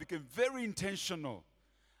wife and I became very intentional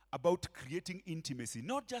about creating intimacy,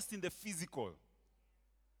 not just in the physical,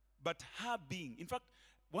 but her being. In fact,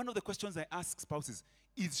 one of the questions I ask spouses,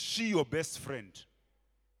 is she your best friend?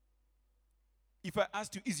 If I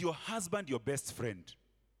asked you, is your husband your best friend?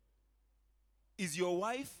 Is your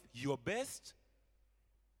wife your best?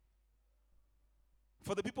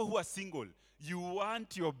 For the people who are single, you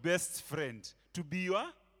want your best friend to be your?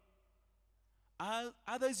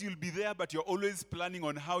 Others you'll be there, but you're always planning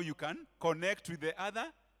on how you can connect with the other.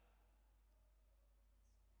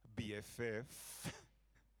 BFF.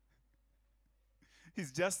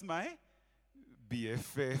 He's just my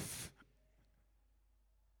BFF.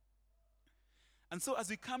 And so as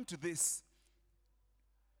we come to this,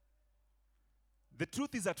 the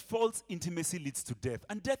truth is that false intimacy leads to death.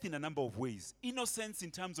 And death in a number of ways. Innocence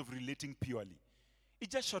in terms of relating purely.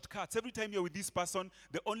 It just shortcuts. Every time you're with this person,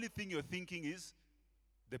 the only thing you're thinking is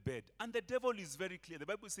the bed. And the devil is very clear. The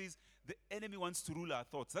Bible says the enemy wants to rule our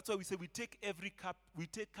thoughts. That's why we say we take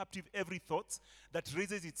captive every thought that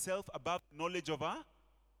raises itself above knowledge of our.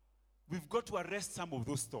 We've got to arrest some of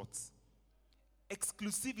those thoughts.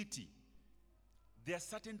 Exclusivity. There are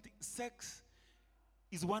certain things. Sex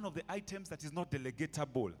is one of the items that is not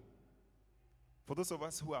delegatable. For those of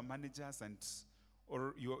us who are managers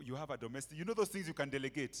or you have a domestic, you know those things you can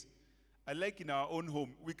delegate. I like in our own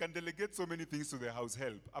home, we can delegate so many things to the house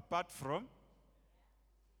help, apart from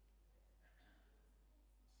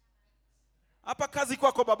hapa kazi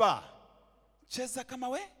kwako baba. Cheza kama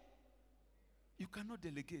we. You cannot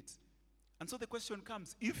delegate. And so the question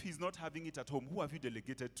comes, if he's not having it at home, who have you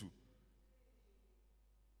delegated to?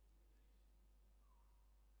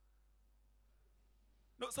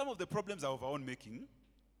 No, some of the problems are of our own making.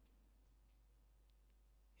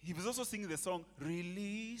 He was also singing the song,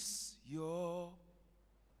 Release Your.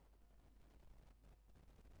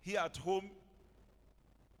 Here at home,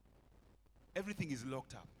 everything is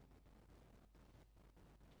locked up.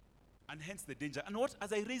 And hence the danger. And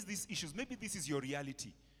as I raise these issues, maybe this is your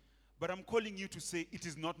reality. But I'm calling you to say it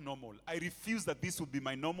is not normal. I refuse that this will be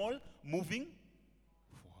my normal moving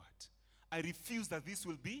forward. I refuse that this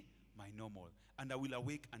will be my normal. And I will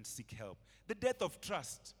awake and seek help. The death of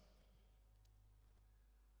trust.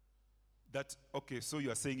 That, okay, so you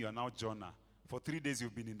are saying you are now Jonah. For 3 days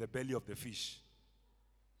you've been in the belly of the fish.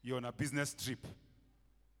 You're on a business trip.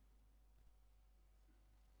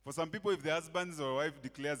 For some people, if the husband or wife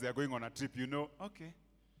declares they are going on a trip, you know, okay.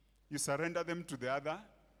 You surrender them to the other.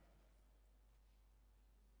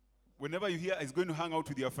 Whenever you hear he's going to hang out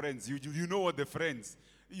with your friends, you know what the friends.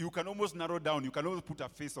 You can almost narrow down. You can almost put a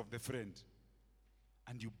face of the friend.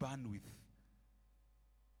 And you burn with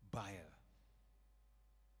bile.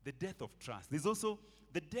 the death of trust. There's also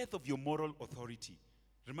the death of your moral authority.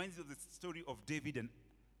 Reminds you of the story of David and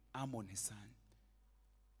Amnon, his son.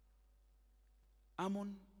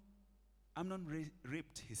 Amnon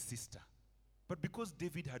raped his sister. But because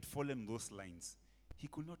David had fallen those lines, he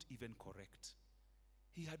could not even correct.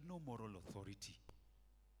 He had no moral authority.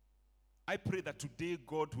 I pray that today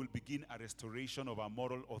God will begin a restoration of our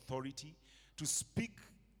moral authority to speak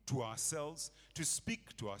to ourselves, to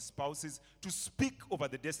speak to our spouses, to speak over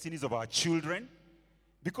the destinies of our children.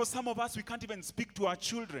 Because some of us, we can't even speak to our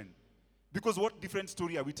children. Because what different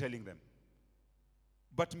story are we telling them?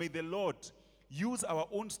 But may the Lord use our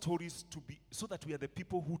own stories to be so that we are the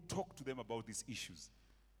people who talk to them about these issues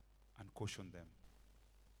and caution them.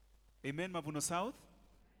 Amen, Mavuno South?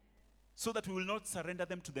 So that we will not surrender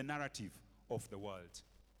them to the narrative of the world.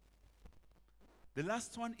 The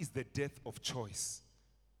last one is the death of choice.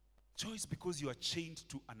 Choice because you are chained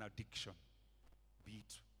to an addiction. Be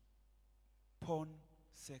it porn,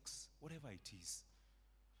 sex, whatever it is.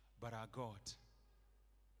 But our God,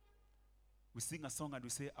 we sing a song and we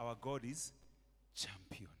say, our God is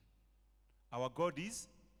champion. Our God is,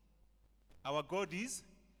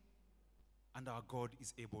 and our God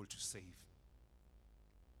is able to save.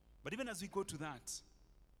 But even as we go to that,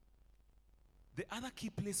 the other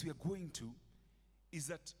key place we are going to is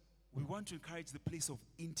that we want to encourage the place of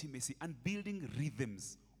intimacy and building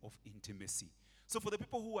rhythms of intimacy. So for the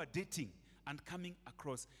people who are dating and coming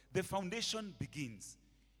across, the foundation begins.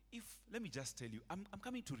 Let me just tell you, I'm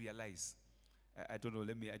coming to realize, I don't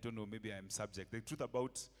know, maybe I'm subject. The truth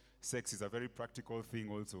about sex is a very practical thing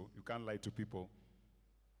also. You can't lie to people.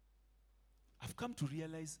 I've come to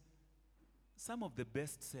realize some of the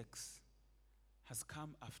best sex has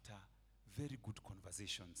come after very good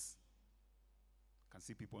conversations. I can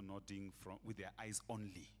see people nodding with their eyes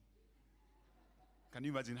only. Can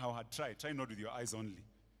you imagine how hard? Try not with your eyes only.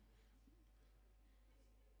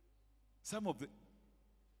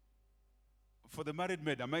 For the married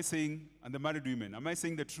men, am I saying, and the married women, am I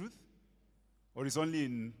saying the truth? Or is only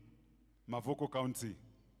in Mavoko County,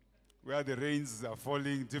 where the rains are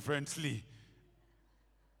falling differently?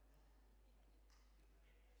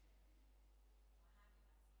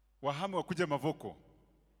 Wahame wakuja Mavoko.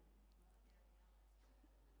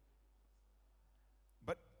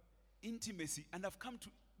 But intimacy, and I've come to,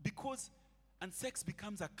 and sex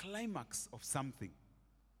becomes a climax of something.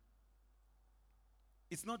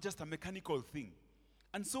 It's not just a mechanical thing.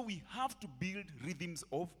 And so we have to build rhythms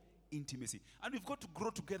of intimacy. And we've got to grow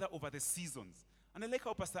together over the seasons. And I like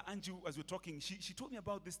how Pastor Anju, as we're talking, she told me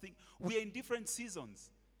about this thing. We are in different seasons.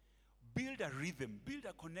 Build a rhythm, build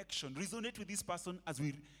a connection, resonate with this person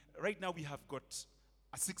right now we have got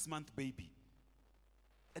a 6-month baby.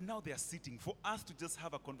 And now they are sitting. For us to just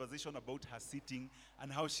have a conversation about her sitting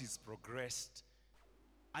and how she's progressed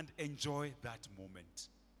and enjoy that moment.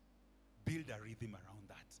 Build a rhythm around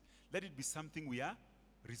that. Let it be something we are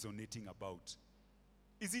resonating about.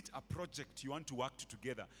 Is it a project you want to work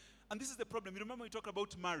together? And this is the problem. You remember we talked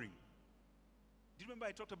about marrying? Do you remember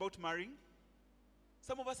I talked about marrying?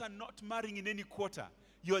 Some of us are not marrying in any quarter.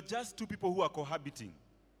 You are just two people who are cohabiting.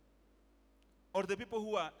 Or the people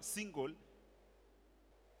who are single,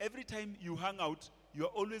 every time you hang out, you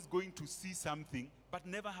are always going to see something, but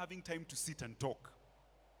never having time to sit and talk.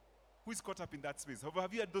 Who is caught up in that space?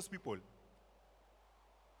 Have you had those people?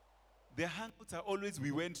 Their hangouts are always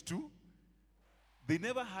we went to. They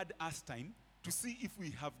never had us time to see if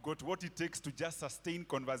we have got what it takes to just sustain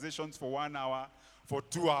conversations for 1 hour, for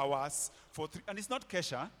 2 hours, for 3. And it's not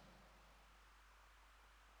kesha.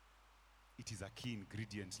 It is a key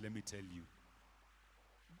ingredient, let me tell you.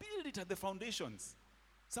 Build it at the foundations.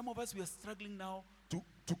 Some of us, we are struggling now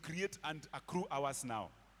to create and accrue hours now.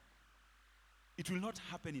 It will not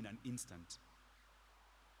happen in an instant.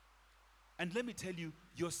 And let me tell you,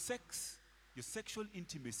 your sexual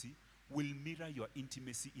intimacy will mirror your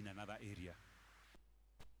intimacy in another area.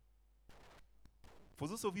 For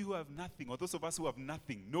those of you who have nothing, or those of us who have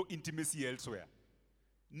nothing, no intimacy elsewhere,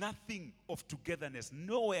 nothing of togetherness,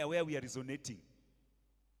 nowhere where we are resonating.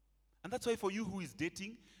 And that's why for you who is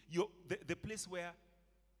dating, the place where,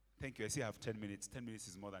 thank you, I see I have 10 minutes. 10 minutes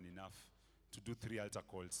is more than enough to do 3 altar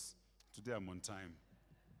calls. Today I'm on time.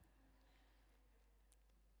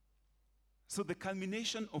 So the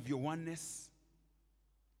culmination of your oneness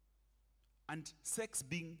and sex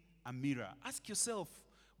being a mirror. Ask yourself,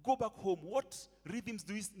 go back home, what rhythms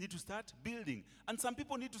do we need to start building? And some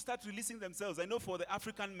people need to start releasing themselves. I know for the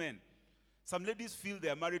African men, some ladies feel they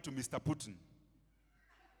are married to Mr. Putin.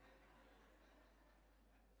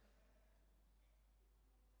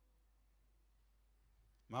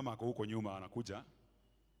 Mama ako huko nyuma anakuja.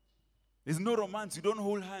 There's no romance. You don't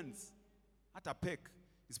hold hands. Hata peck.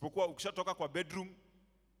 Isipokuwa ukishatoka kwa bedroom.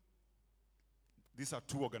 These are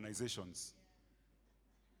two organizations.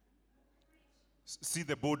 See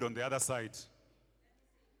the board on the other side.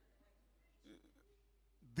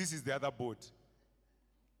 This is the other board.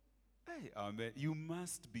 Hey, amen. You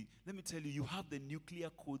must be. Let me tell you, you have the nuclear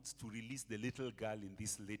codes to release the little girl in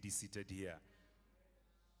this lady seated here.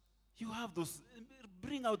 You have those.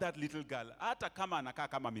 Bring out that little girl. Hata kama anakaa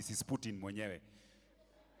kama Mrs. Putin mwenyewe.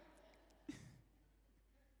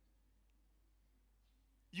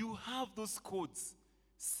 You have those codes.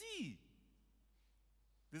 See.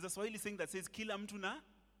 There's a Swahili saying that says, kila mtu na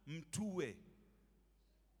mtuwe.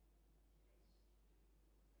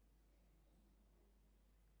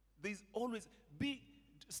 There's always,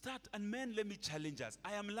 start, and men, let me challenge us.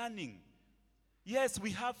 I am learning. Yes,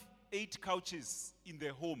 we have 8 couches in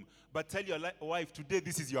the home, but tell your wife, today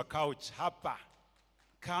this is your couch. Hapa,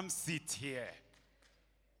 come sit here.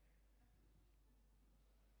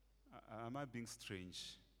 Am I being strange?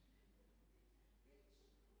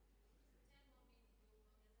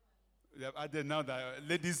 They have added now the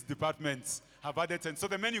ladies' departments have added 10. So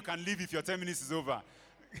the men, you can leave if your 10 minutes is over.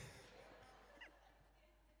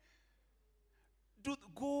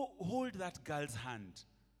 Go hold that girl's hand.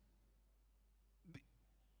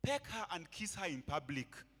 Peck her and kiss her in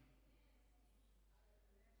public.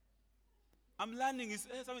 I'm learning. Is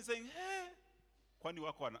someone saying, hey, kwani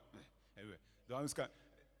wako wana. Anyway, the one who's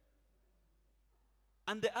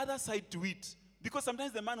and the other side to it, because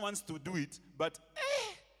sometimes the man wants to do it, but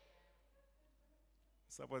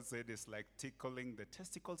someone said it's like tickling the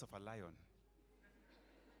testicles of a lion.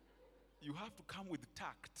 You have to come with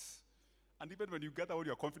tact. And even when you gather all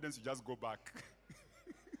your confidence, you just go back.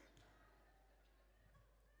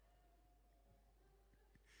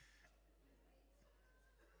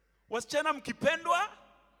 Wasichana mkipendwa?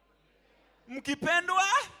 Mkipendwa?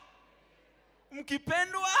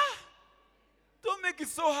 Mkipendwa? Don't make it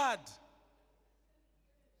so hard.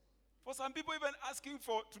 For some people even asking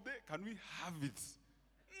for today, can we have it?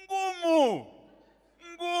 Ngumu!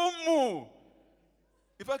 Ngumu!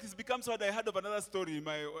 In fact, it's become so that I heard of another story in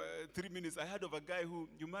my 3 minutes. I heard of a guy who,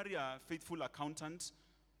 you marry a faithful accountant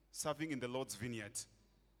serving in the Lord's vineyard.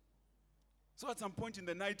 So at some point in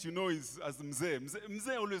the night, you know, is as Mzee.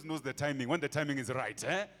 Mzee always knows the timing, when the timing is right.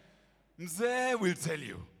 Mzee will tell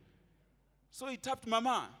you. So he tapped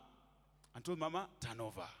Mama and told Mama, turn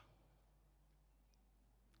over.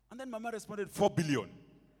 And then Mama responded, 4 billion.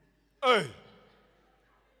 Hey!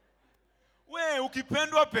 We,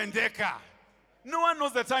 ukipendwa pendeka. No one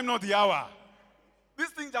knows the time, nor the hour. This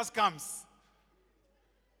thing just comes.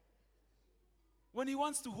 When he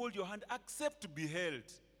wants to hold your hand, accept to be held.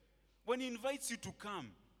 When he invites you to come,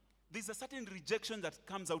 there's a certain rejection that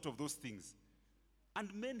comes out of those things.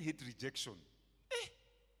 And men hate rejection.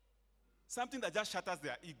 Something that just shatters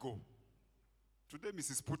their ego. Today,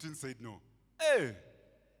 Mrs. Putin said no.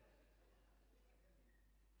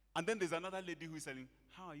 And then there's another lady who is saying,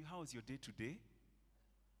 how are you? How was your day today?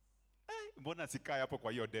 Mbona sikai hapo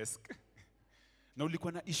kwa your desk? Na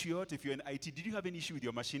ulikuwa na issue yote if you're in IT. Did you have any issue with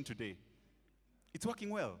your machine today? It's working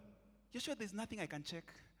well. You're sure there's nothing I can check?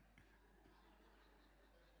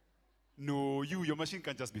 No, your machine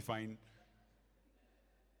can just be fine.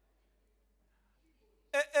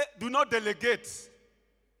 Do not delegate.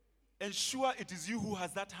 Ensure it is you who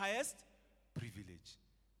has that highest privilege.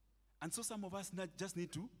 And so some of us just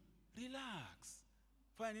need to relax.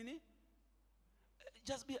 Fine, ini?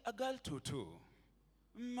 Just be a girl toto.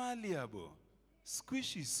 Malleable.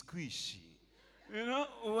 Squishy. You know,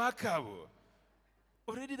 workable.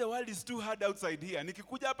 Already the world is too hard outside here.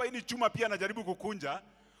 Nikikuja hapa ini chuma pia najaribu kukunja.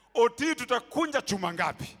 Oti tutakunja chuma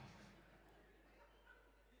ngapi?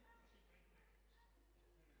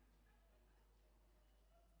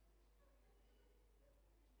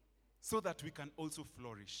 So that we can also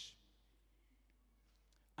flourish.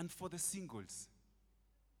 And for the singles,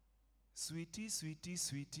 sweetie,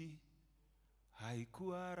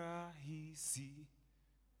 haikuwa rahisi.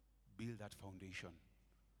 Build that foundation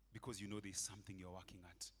because you know there's something you're working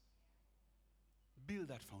at. Build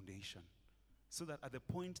that foundation so that at the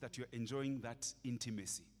point that you're enjoying that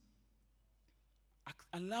intimacy,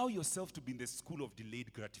 allow yourself to be in the school of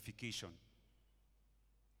delayed gratification.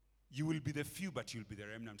 You will be the few, but you'll be the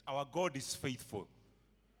remnant. Our God is faithful.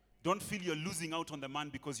 Don't feel you're losing out on the man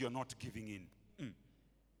because you're not giving in.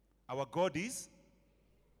 Our God is,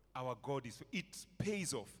 it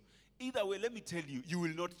pays off. Either way, let me tell you, you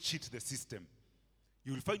will not cheat the system.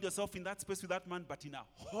 You will find yourself in that space with that man, but in a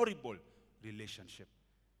horrible relationship.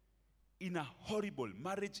 In a horrible,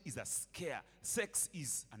 marriage is a scare. Sex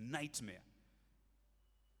is a nightmare.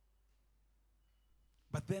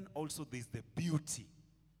 But then also there's the beauty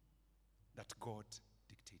that God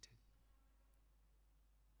dictated.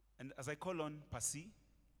 And as I call on Pasi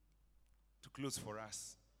to close for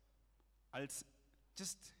us, I'll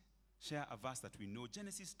just share a verse that we know,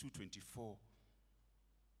 Genesis 2:24.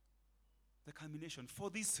 The culmination, for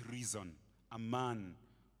this reason, a man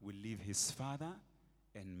will leave his father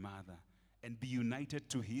and mother and be united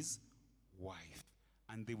to his wife,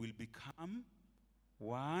 and they will become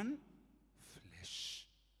one flesh.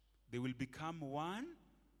 They will become one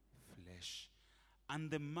flesh. And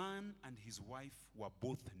the man and his wife were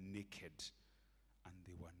both naked, and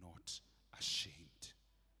they were not ashamed.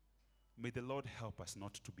 May the Lord help us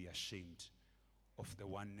not to be ashamed of the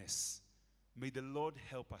oneness. May the Lord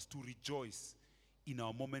help us to rejoice in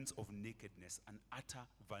our moments of nakedness and utter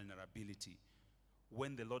vulnerability,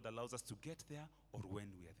 when the Lord allows us to get there or when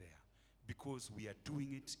we are there, because we are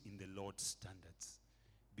doing it in the Lord's standards,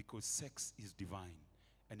 because sex is divine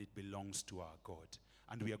and it belongs to our God,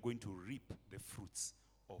 and we are going to reap the fruits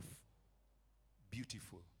of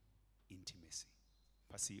beautiful intimacy.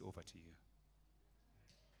 Pasi, over to you.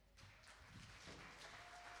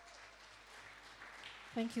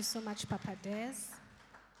 Thank you so much, Papa Dez.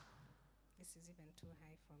 This is even too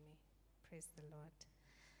high for me. Praise the Lord.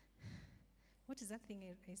 What is that thing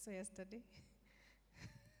I saw yesterday?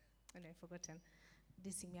 And I've forgotten.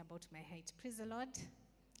 Dissing me about my height. Praise the Lord.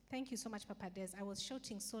 Thank you so much, Papa Dez. I was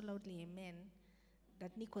shouting so loudly, amen,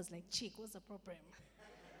 that Nick was like, Chick, what's the problem?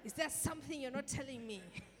 Is there something you're not telling me?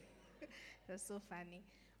 That's so funny.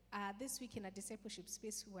 This week in a discipleship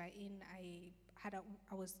space we were in,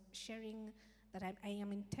 I was sharing that I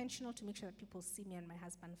am intentional to make sure that people see me and my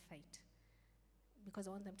husband fight, because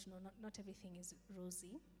I want them to know not everything is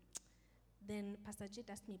rosy. Then Pastor Jade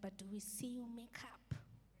asked me, but do we see you make up?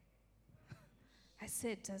 I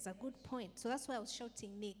said, that's a good point. So that's why I was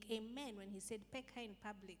shouting Nick, amen, when he said, Pekka in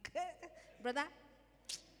public. Brother?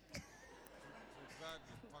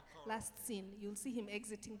 Last scene, you'll see him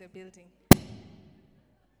exiting the building.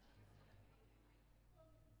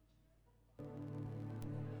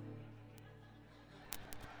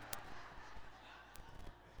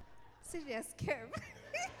 Serious, Kev.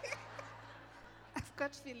 I've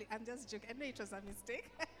got feeling. I'm just joking. I know it was a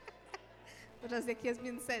mistake. But I was like, he has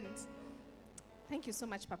been sent. Thank you so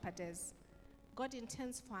much, Papa Dez. God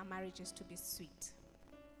intends for our marriages to be sweet.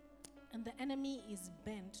 And the enemy is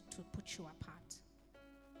bent to put you apart.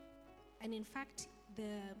 And in fact,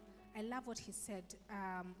 I love what he said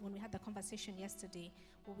when we had the conversation yesterday.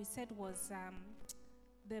 What we said was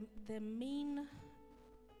the main...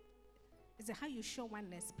 is how you show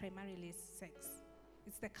oneness primarily is sex.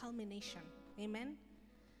 It's the culmination. Amen?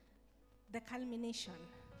 The culmination.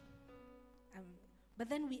 But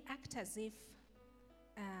then we act as if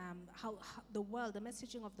how the world, the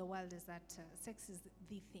messaging of the world is that sex is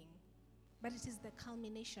the thing. But it is the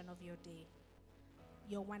culmination of your day.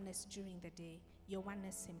 Your oneness during the day. Your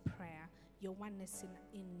oneness in prayer. Your oneness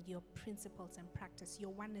in your principles and practice. Your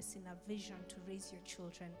oneness in a vision to raise your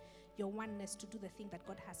children. Your oneness to do the thing that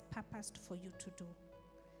God has purposed for you to do.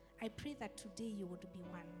 I pray that today you would be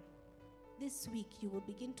one. This week you will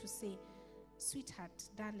begin to say, sweetheart,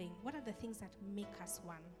 darling, what are the things that make us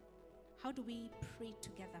one? How do we pray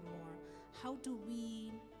together more? How do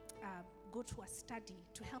we go to a study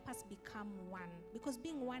to help us become one? Because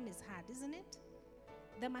being one is hard, isn't it?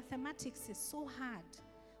 The mathematics is so hard.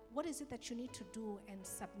 What is it that you need to do and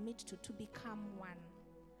submit to become one?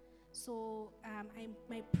 So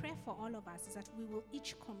my prayer for all of us is that we will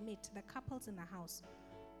each commit, the couples in the house,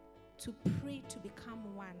 to pray to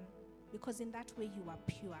become one, because in that way you are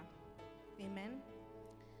pure. Amen?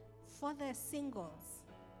 For the singles,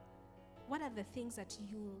 what are the things that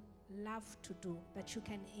you love to do that you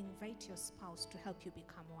can invite your spouse to help you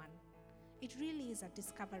become one? It really is a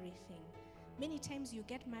discovery thing. Many times you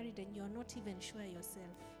get married and you're not even sure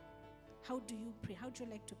yourself. How do you pray? How do you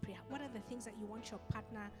like to pray? What are the things that you want your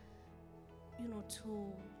partner,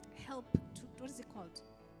 to help to, what is it called?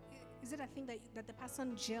 Is it a thing that the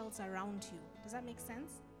person gels around you? Does that make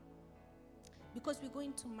sense? Because we go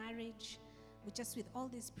into marriage with all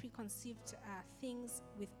these preconceived things,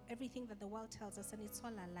 with everything that the world tells us, and it's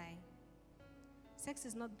all a lie. Sex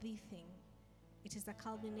is not the thing. It is the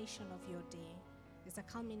culmination of your day. It's the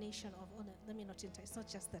culmination of, it's not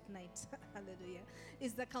just that night. Hallelujah.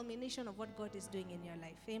 It's the culmination of what God is doing in your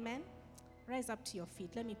life. Amen? Rise up to your feet.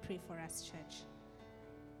 Let me pray for us, church.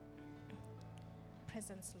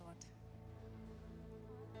 Presence, Lord.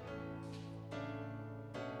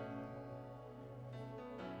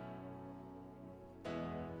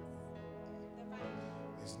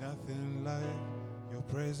 There's nothing like your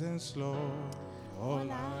presence, Lord.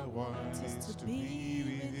 All I want is to be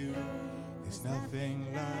with you. There's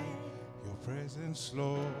nothing like your presence,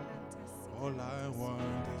 Lord. All I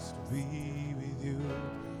want is to be with you.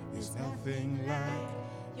 There's nothing like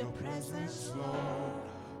your presence, Lord.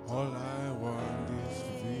 All I want is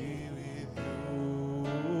to be with you.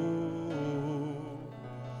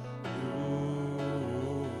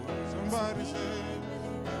 Somebody say,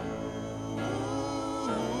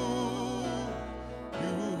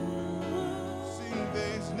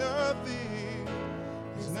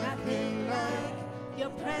 Nothing like your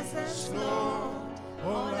presence, Lord.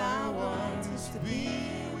 All I want is to be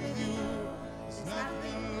with you. There's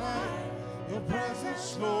nothing like your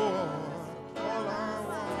presence, Lord. All I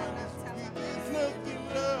want is to be. There's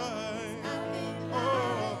nothing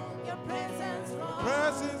like your presence, your Lord.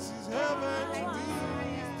 presence is heaven to me.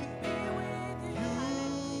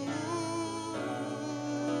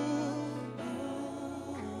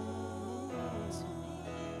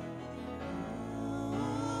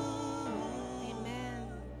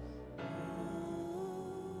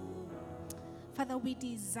 Father, we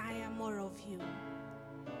desire more of you.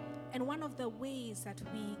 And one of the ways that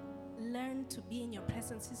we learn to be in your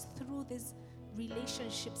presence is through these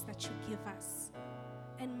relationships that you give us.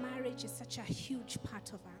 And marriage is such a huge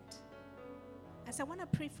part of that. As I want to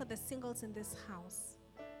pray for the singles in this house,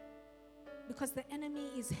 because the enemy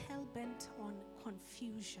is hell-bent on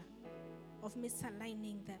confusion, of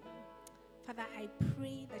misaligning them. Father, I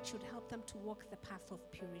pray that you'd help them to walk the path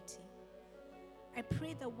of purity. I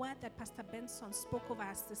pray the word that Pastor Benson spoke over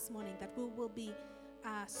us this morning, that we will be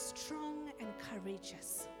strong and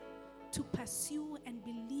courageous to pursue and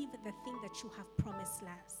believe the thing that you have promised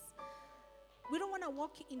us. We don't want to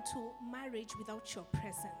walk into marriage without your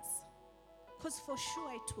presence, because for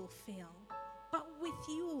sure it will fail. But with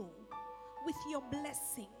you, with your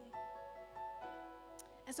blessing.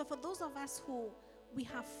 And so for those of us who we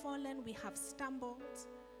have fallen, we have stumbled,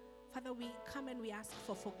 Father, we come and we ask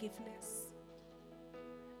for forgiveness.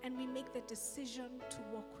 And we make the decision to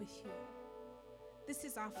walk with you. This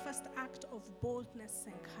is our first act of boldness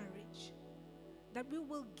and courage. That we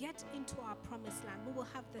will get into our promised land. We will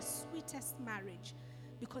have the sweetest marriage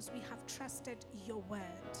because we have trusted your word.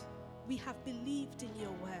 We have believed in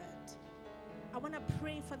your word. I want to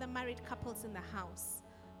pray for the married couples in the house.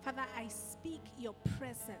 Father, I speak your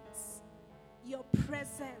presence. Your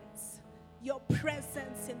presence. Your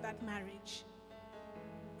presence in that marriage.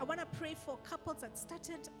 I want to pray for couples that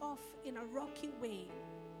started off in a rocky way,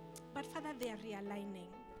 but Father, they are realigning.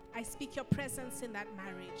 I speak your presence in that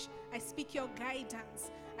marriage. I speak your guidance.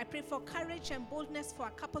 I pray for courage and boldness for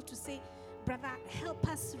a couple to say, brother, help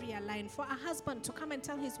us realign. For a husband to come and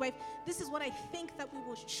tell his wife, this is what I think that we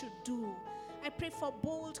should do. I pray for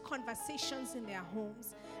bold conversations in their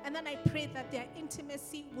homes. And then I pray that their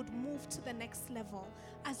intimacy would move to the next level.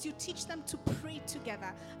 As you teach them to pray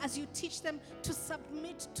together, as you teach them to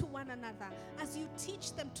submit to one another, as you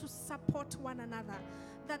teach them to support one another,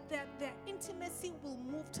 that their intimacy will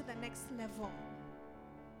move to the next level.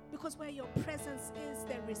 Because where your presence is,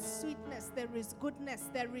 there is sweetness, there is goodness,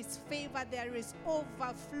 there is favor, there is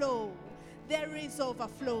overflow. There is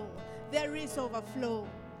overflow. There is overflow.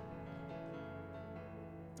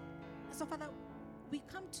 So, Father, we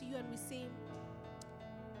come to you and we say,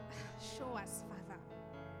 show us, Father.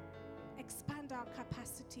 Expand our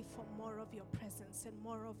capacity for more of your presence and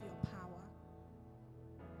more of your power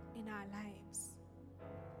in our lives.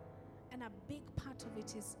 And a big part of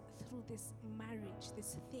it is through this marriage,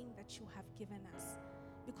 this thing that you have given us.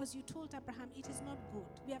 Because you told Abraham, it is not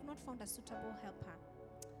good. We have not found a suitable helper.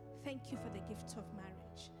 Thank you for the gift of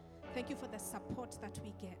marriage. Thank you for the support that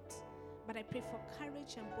we get. But I pray for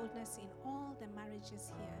courage and boldness in all the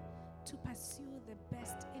marriages here to pursue the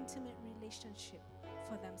best intimate relationship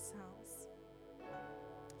for themselves.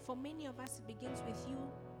 For many of us, it begins with you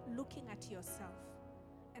looking at yourself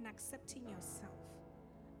and accepting yourself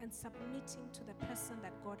and submitting to the person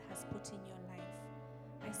that God has put in your life.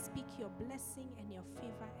 I speak your blessing and your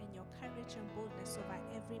favor and your courage and boldness over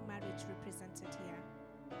every marriage represented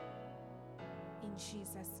here. In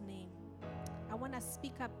Jesus' name. I want to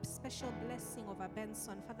speak a special blessing over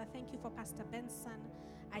Benson. Father, thank you for Pastor Benson.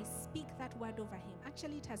 I speak that word over him.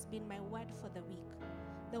 Actually, it has been my word for the week.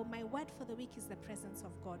 Though my word for the week is the presence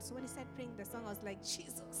of God. So when he started praying the song, I was like,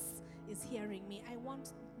 Jesus is hearing me. I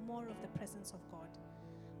want more of the presence of God.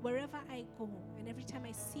 Wherever I go, and every time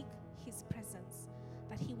I seek his presence,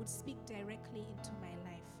 that he would speak directly into my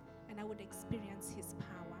life, and I would experience his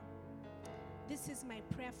power. This is my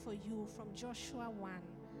prayer for you from Joshua 1.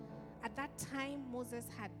 At that time, Moses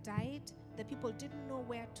had died. The people didn't know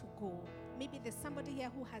where to go. Maybe there's somebody here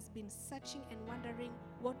who has been searching and wondering,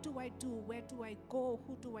 what do I do? Where do I go?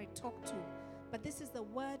 Who do I talk to? But this is the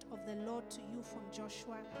word of the Lord to you from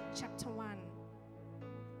Joshua chapter 1.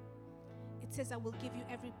 It says, I will give you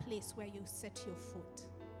every place where you set your foot.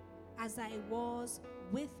 As I was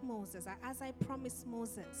with Moses, as I promised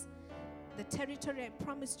Moses, the territory I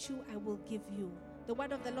promised you, I will give you. The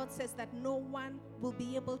word of the Lord says that no one will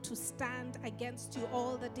be able to stand against you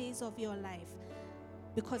all the days of your life,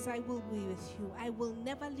 because I will be with you. I will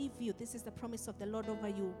never leave you. This is the promise of the Lord over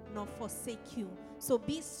you, nor forsake you. So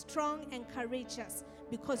be strong and courageous,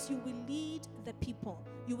 because you will lead the people.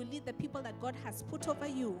 You will lead the people that God has put over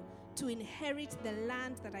you to inherit the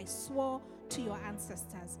land that I swore to your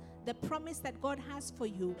ancestors. The promise that God has for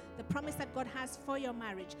you, the promise that God has for your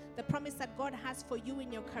marriage, the promise that God has for you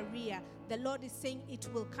in your career, the Lord is saying it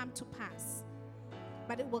will come to pass.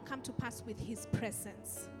 But it will come to pass with His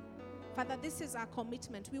presence. Father, this is our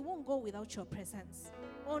commitment. We won't go without your presence.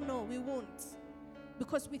 Oh no, we won't.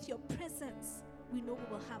 Because with your presence, we know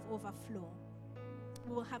we will have overflow.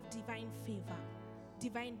 We will have divine favor,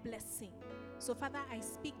 divine blessing. So Father, I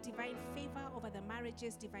speak divine favor over the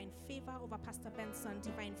marriages, divine favor over Pastor Benson,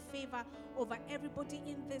 divine favor over everybody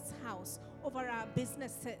in this house, over our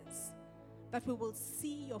businesses, that we will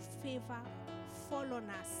see your favor fall on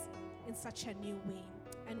us in such a new way.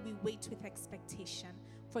 And we wait with expectation.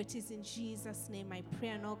 For it is in Jesus' name I pray,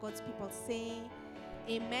 and all God's people say,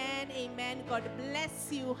 amen, amen. God bless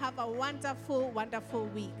you. Have a wonderful, wonderful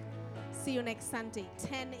week. See you next Sunday,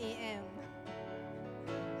 10 a.m.